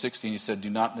 13:16, he said, do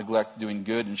not neglect doing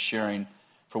good and sharing,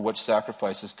 for which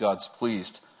sacrifices God's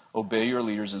pleased. Obey your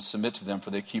leaders and submit to them,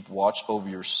 for they keep watch over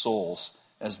your souls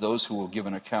as those who will give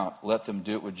an account. Let them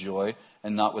do it with joy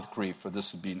and not with grief, for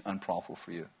this would be unprofitable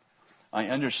for you. I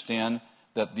understand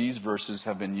that these verses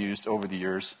have been used over the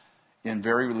years in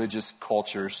very religious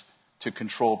cultures to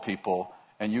control people,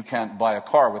 and you can't buy a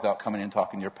car without coming in and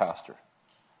talking to your pastor.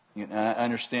 And I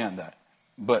understand that.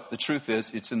 But the truth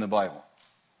is, it's in the Bible.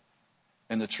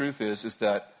 And the truth is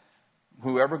that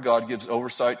whoever God gives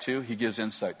oversight to, he gives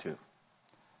insight to.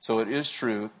 So it is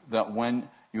true that when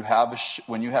you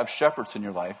have shepherds in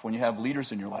your life, when you have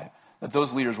leaders in your life, that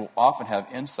those leaders will often have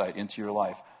insight into your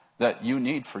life that you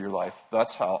need for your life.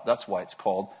 That's why it's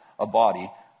called a body,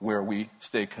 where we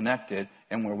stay connected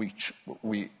and where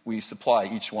we supply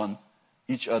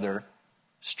each other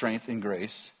strength and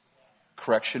grace,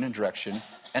 correction and direction,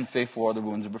 and faithful are the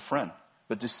wounds of a friend,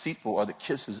 but deceitful are the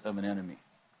kisses of an enemy.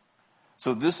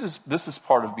 So this is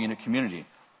part of being a community.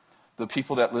 The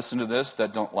people that listen to this,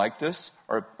 that don't like this,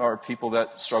 are people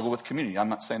that struggle with community. I'm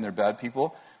not saying they're bad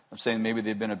people. I'm saying maybe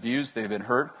they've been abused, they've been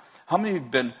hurt. How many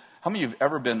of you have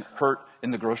ever been hurt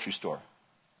in the grocery store?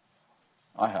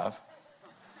 I have.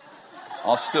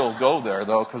 I'll still go there,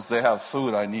 though, because they have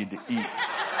food I need to eat.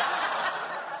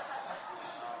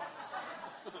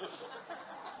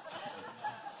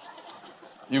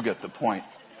 You get the point.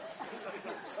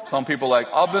 Some people are like,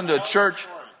 I've been to church.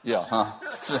 Yeah, huh?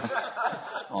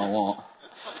 I won't.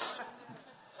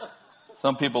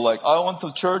 Some people are like, I went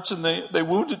to church and they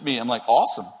wounded me. I'm like,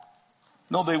 awesome.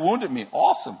 No, they wounded me.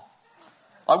 Awesome.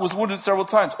 I was wounded several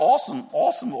times. Awesome,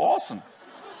 awesome, awesome.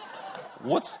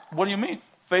 What do you mean?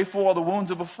 Faithful are the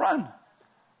wounds of a friend.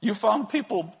 You found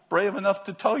people brave enough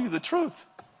to tell you the truth.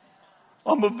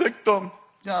 I'm a victim.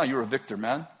 Yeah, you're a victor,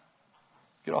 man.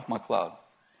 Get off my cloud.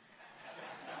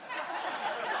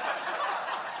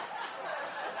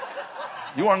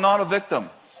 You are not a victim.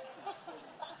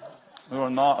 You are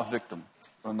not a victim.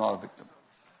 You are not a victim.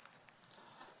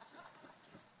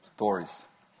 Stories.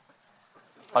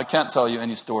 I can't tell you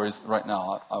any stories right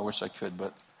now. I wish I could,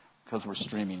 but because we're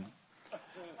streaming.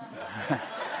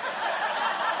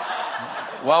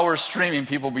 While we're streaming,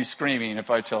 people will be screaming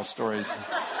if I tell stories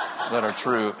that are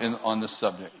true on this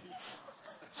subject.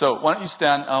 So why don't you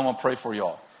stand? I'm going to pray for you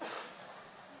all.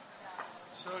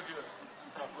 So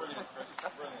good. Brilliant.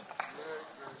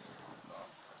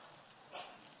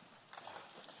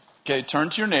 Okay, turn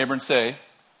to your neighbor and say,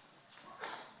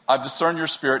 I've discerned your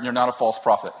spirit and you're not a false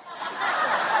prophet.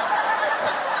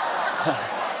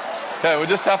 Okay, we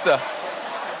just have to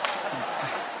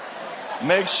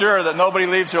make sure that nobody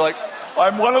leaves here like,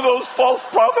 I'm one of those false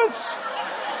prophets.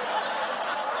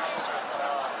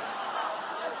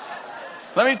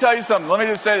 Let me tell you something. Let me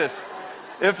just say this.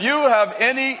 If you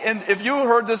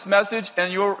heard this message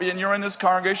and you're in this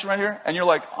congregation right here and you're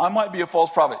like, I might be a false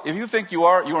prophet. If you think you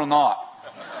are not.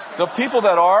 The people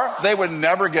that are, they would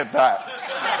never get that.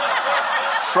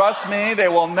 Trust me, they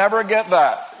will never get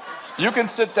that. You can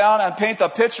sit down and paint a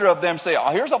picture of them, say,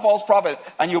 oh, here's a false prophet,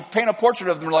 and you paint a portrait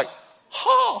of them, and you're like,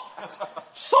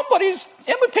 somebody's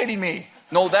imitating me.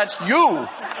 No, that's you.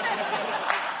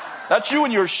 That's you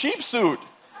in your sheep suit.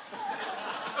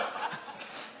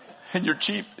 And you're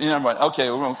cheap. Okay,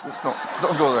 don't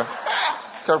go there.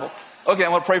 Careful. Okay,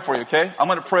 I'm going to pray for you, okay? I'm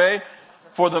going to pray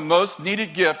for the most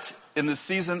needed gift in the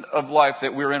season of life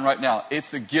that we're in right now.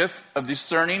 It's the gift of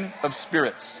discerning of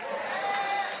spirits.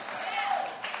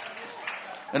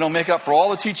 And it'll make up for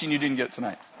all the teaching you didn't get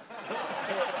tonight.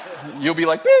 You'll be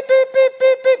like, beep, beep, beep,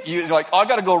 beep, beep. You're like, I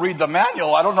got to go read the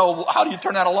manual. I don't know, how do you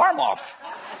turn that alarm off?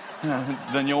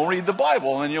 Then you'll read the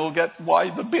Bible and you'll get why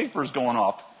the beeper's going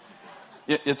off.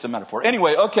 It's a metaphor.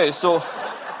 Anyway, okay, so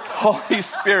Holy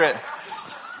Spirit,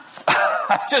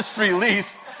 I just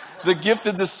release the gift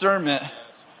of discernment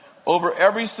over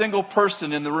every single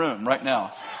person in the room right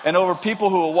now. And over people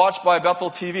who will watch by Bethel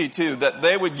TV too, that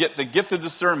they would get the gift of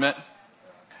discernment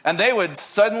and they would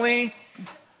suddenly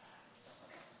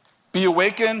be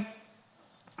awakened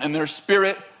in their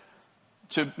spirit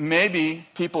to maybe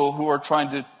people who are trying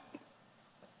to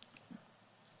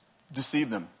deceive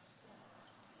them.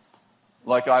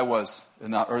 Like I was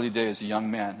in that early day as a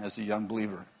young man, as a young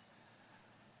believer.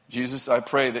 Jesus, I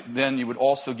pray that then you would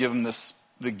also give them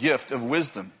the gift of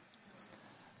wisdom.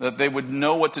 That they would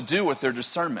know what to do with their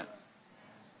discernment.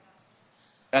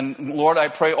 And Lord, I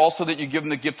pray also that you give them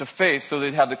the gift of faith so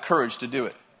they'd have the courage to do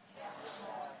it.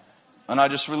 And I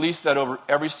just release that over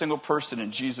every single person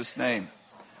in Jesus' name.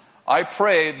 I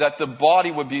pray that the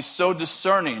body would be so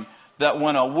discerning that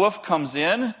when a wolf comes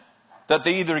in, that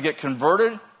they either get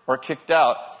converted or kicked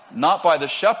out, not by the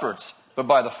shepherds, but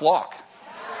by the flock.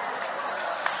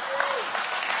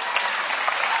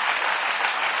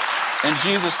 In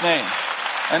Jesus' name.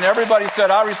 And everybody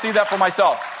said, I receive that for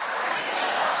myself.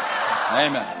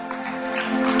 Amen.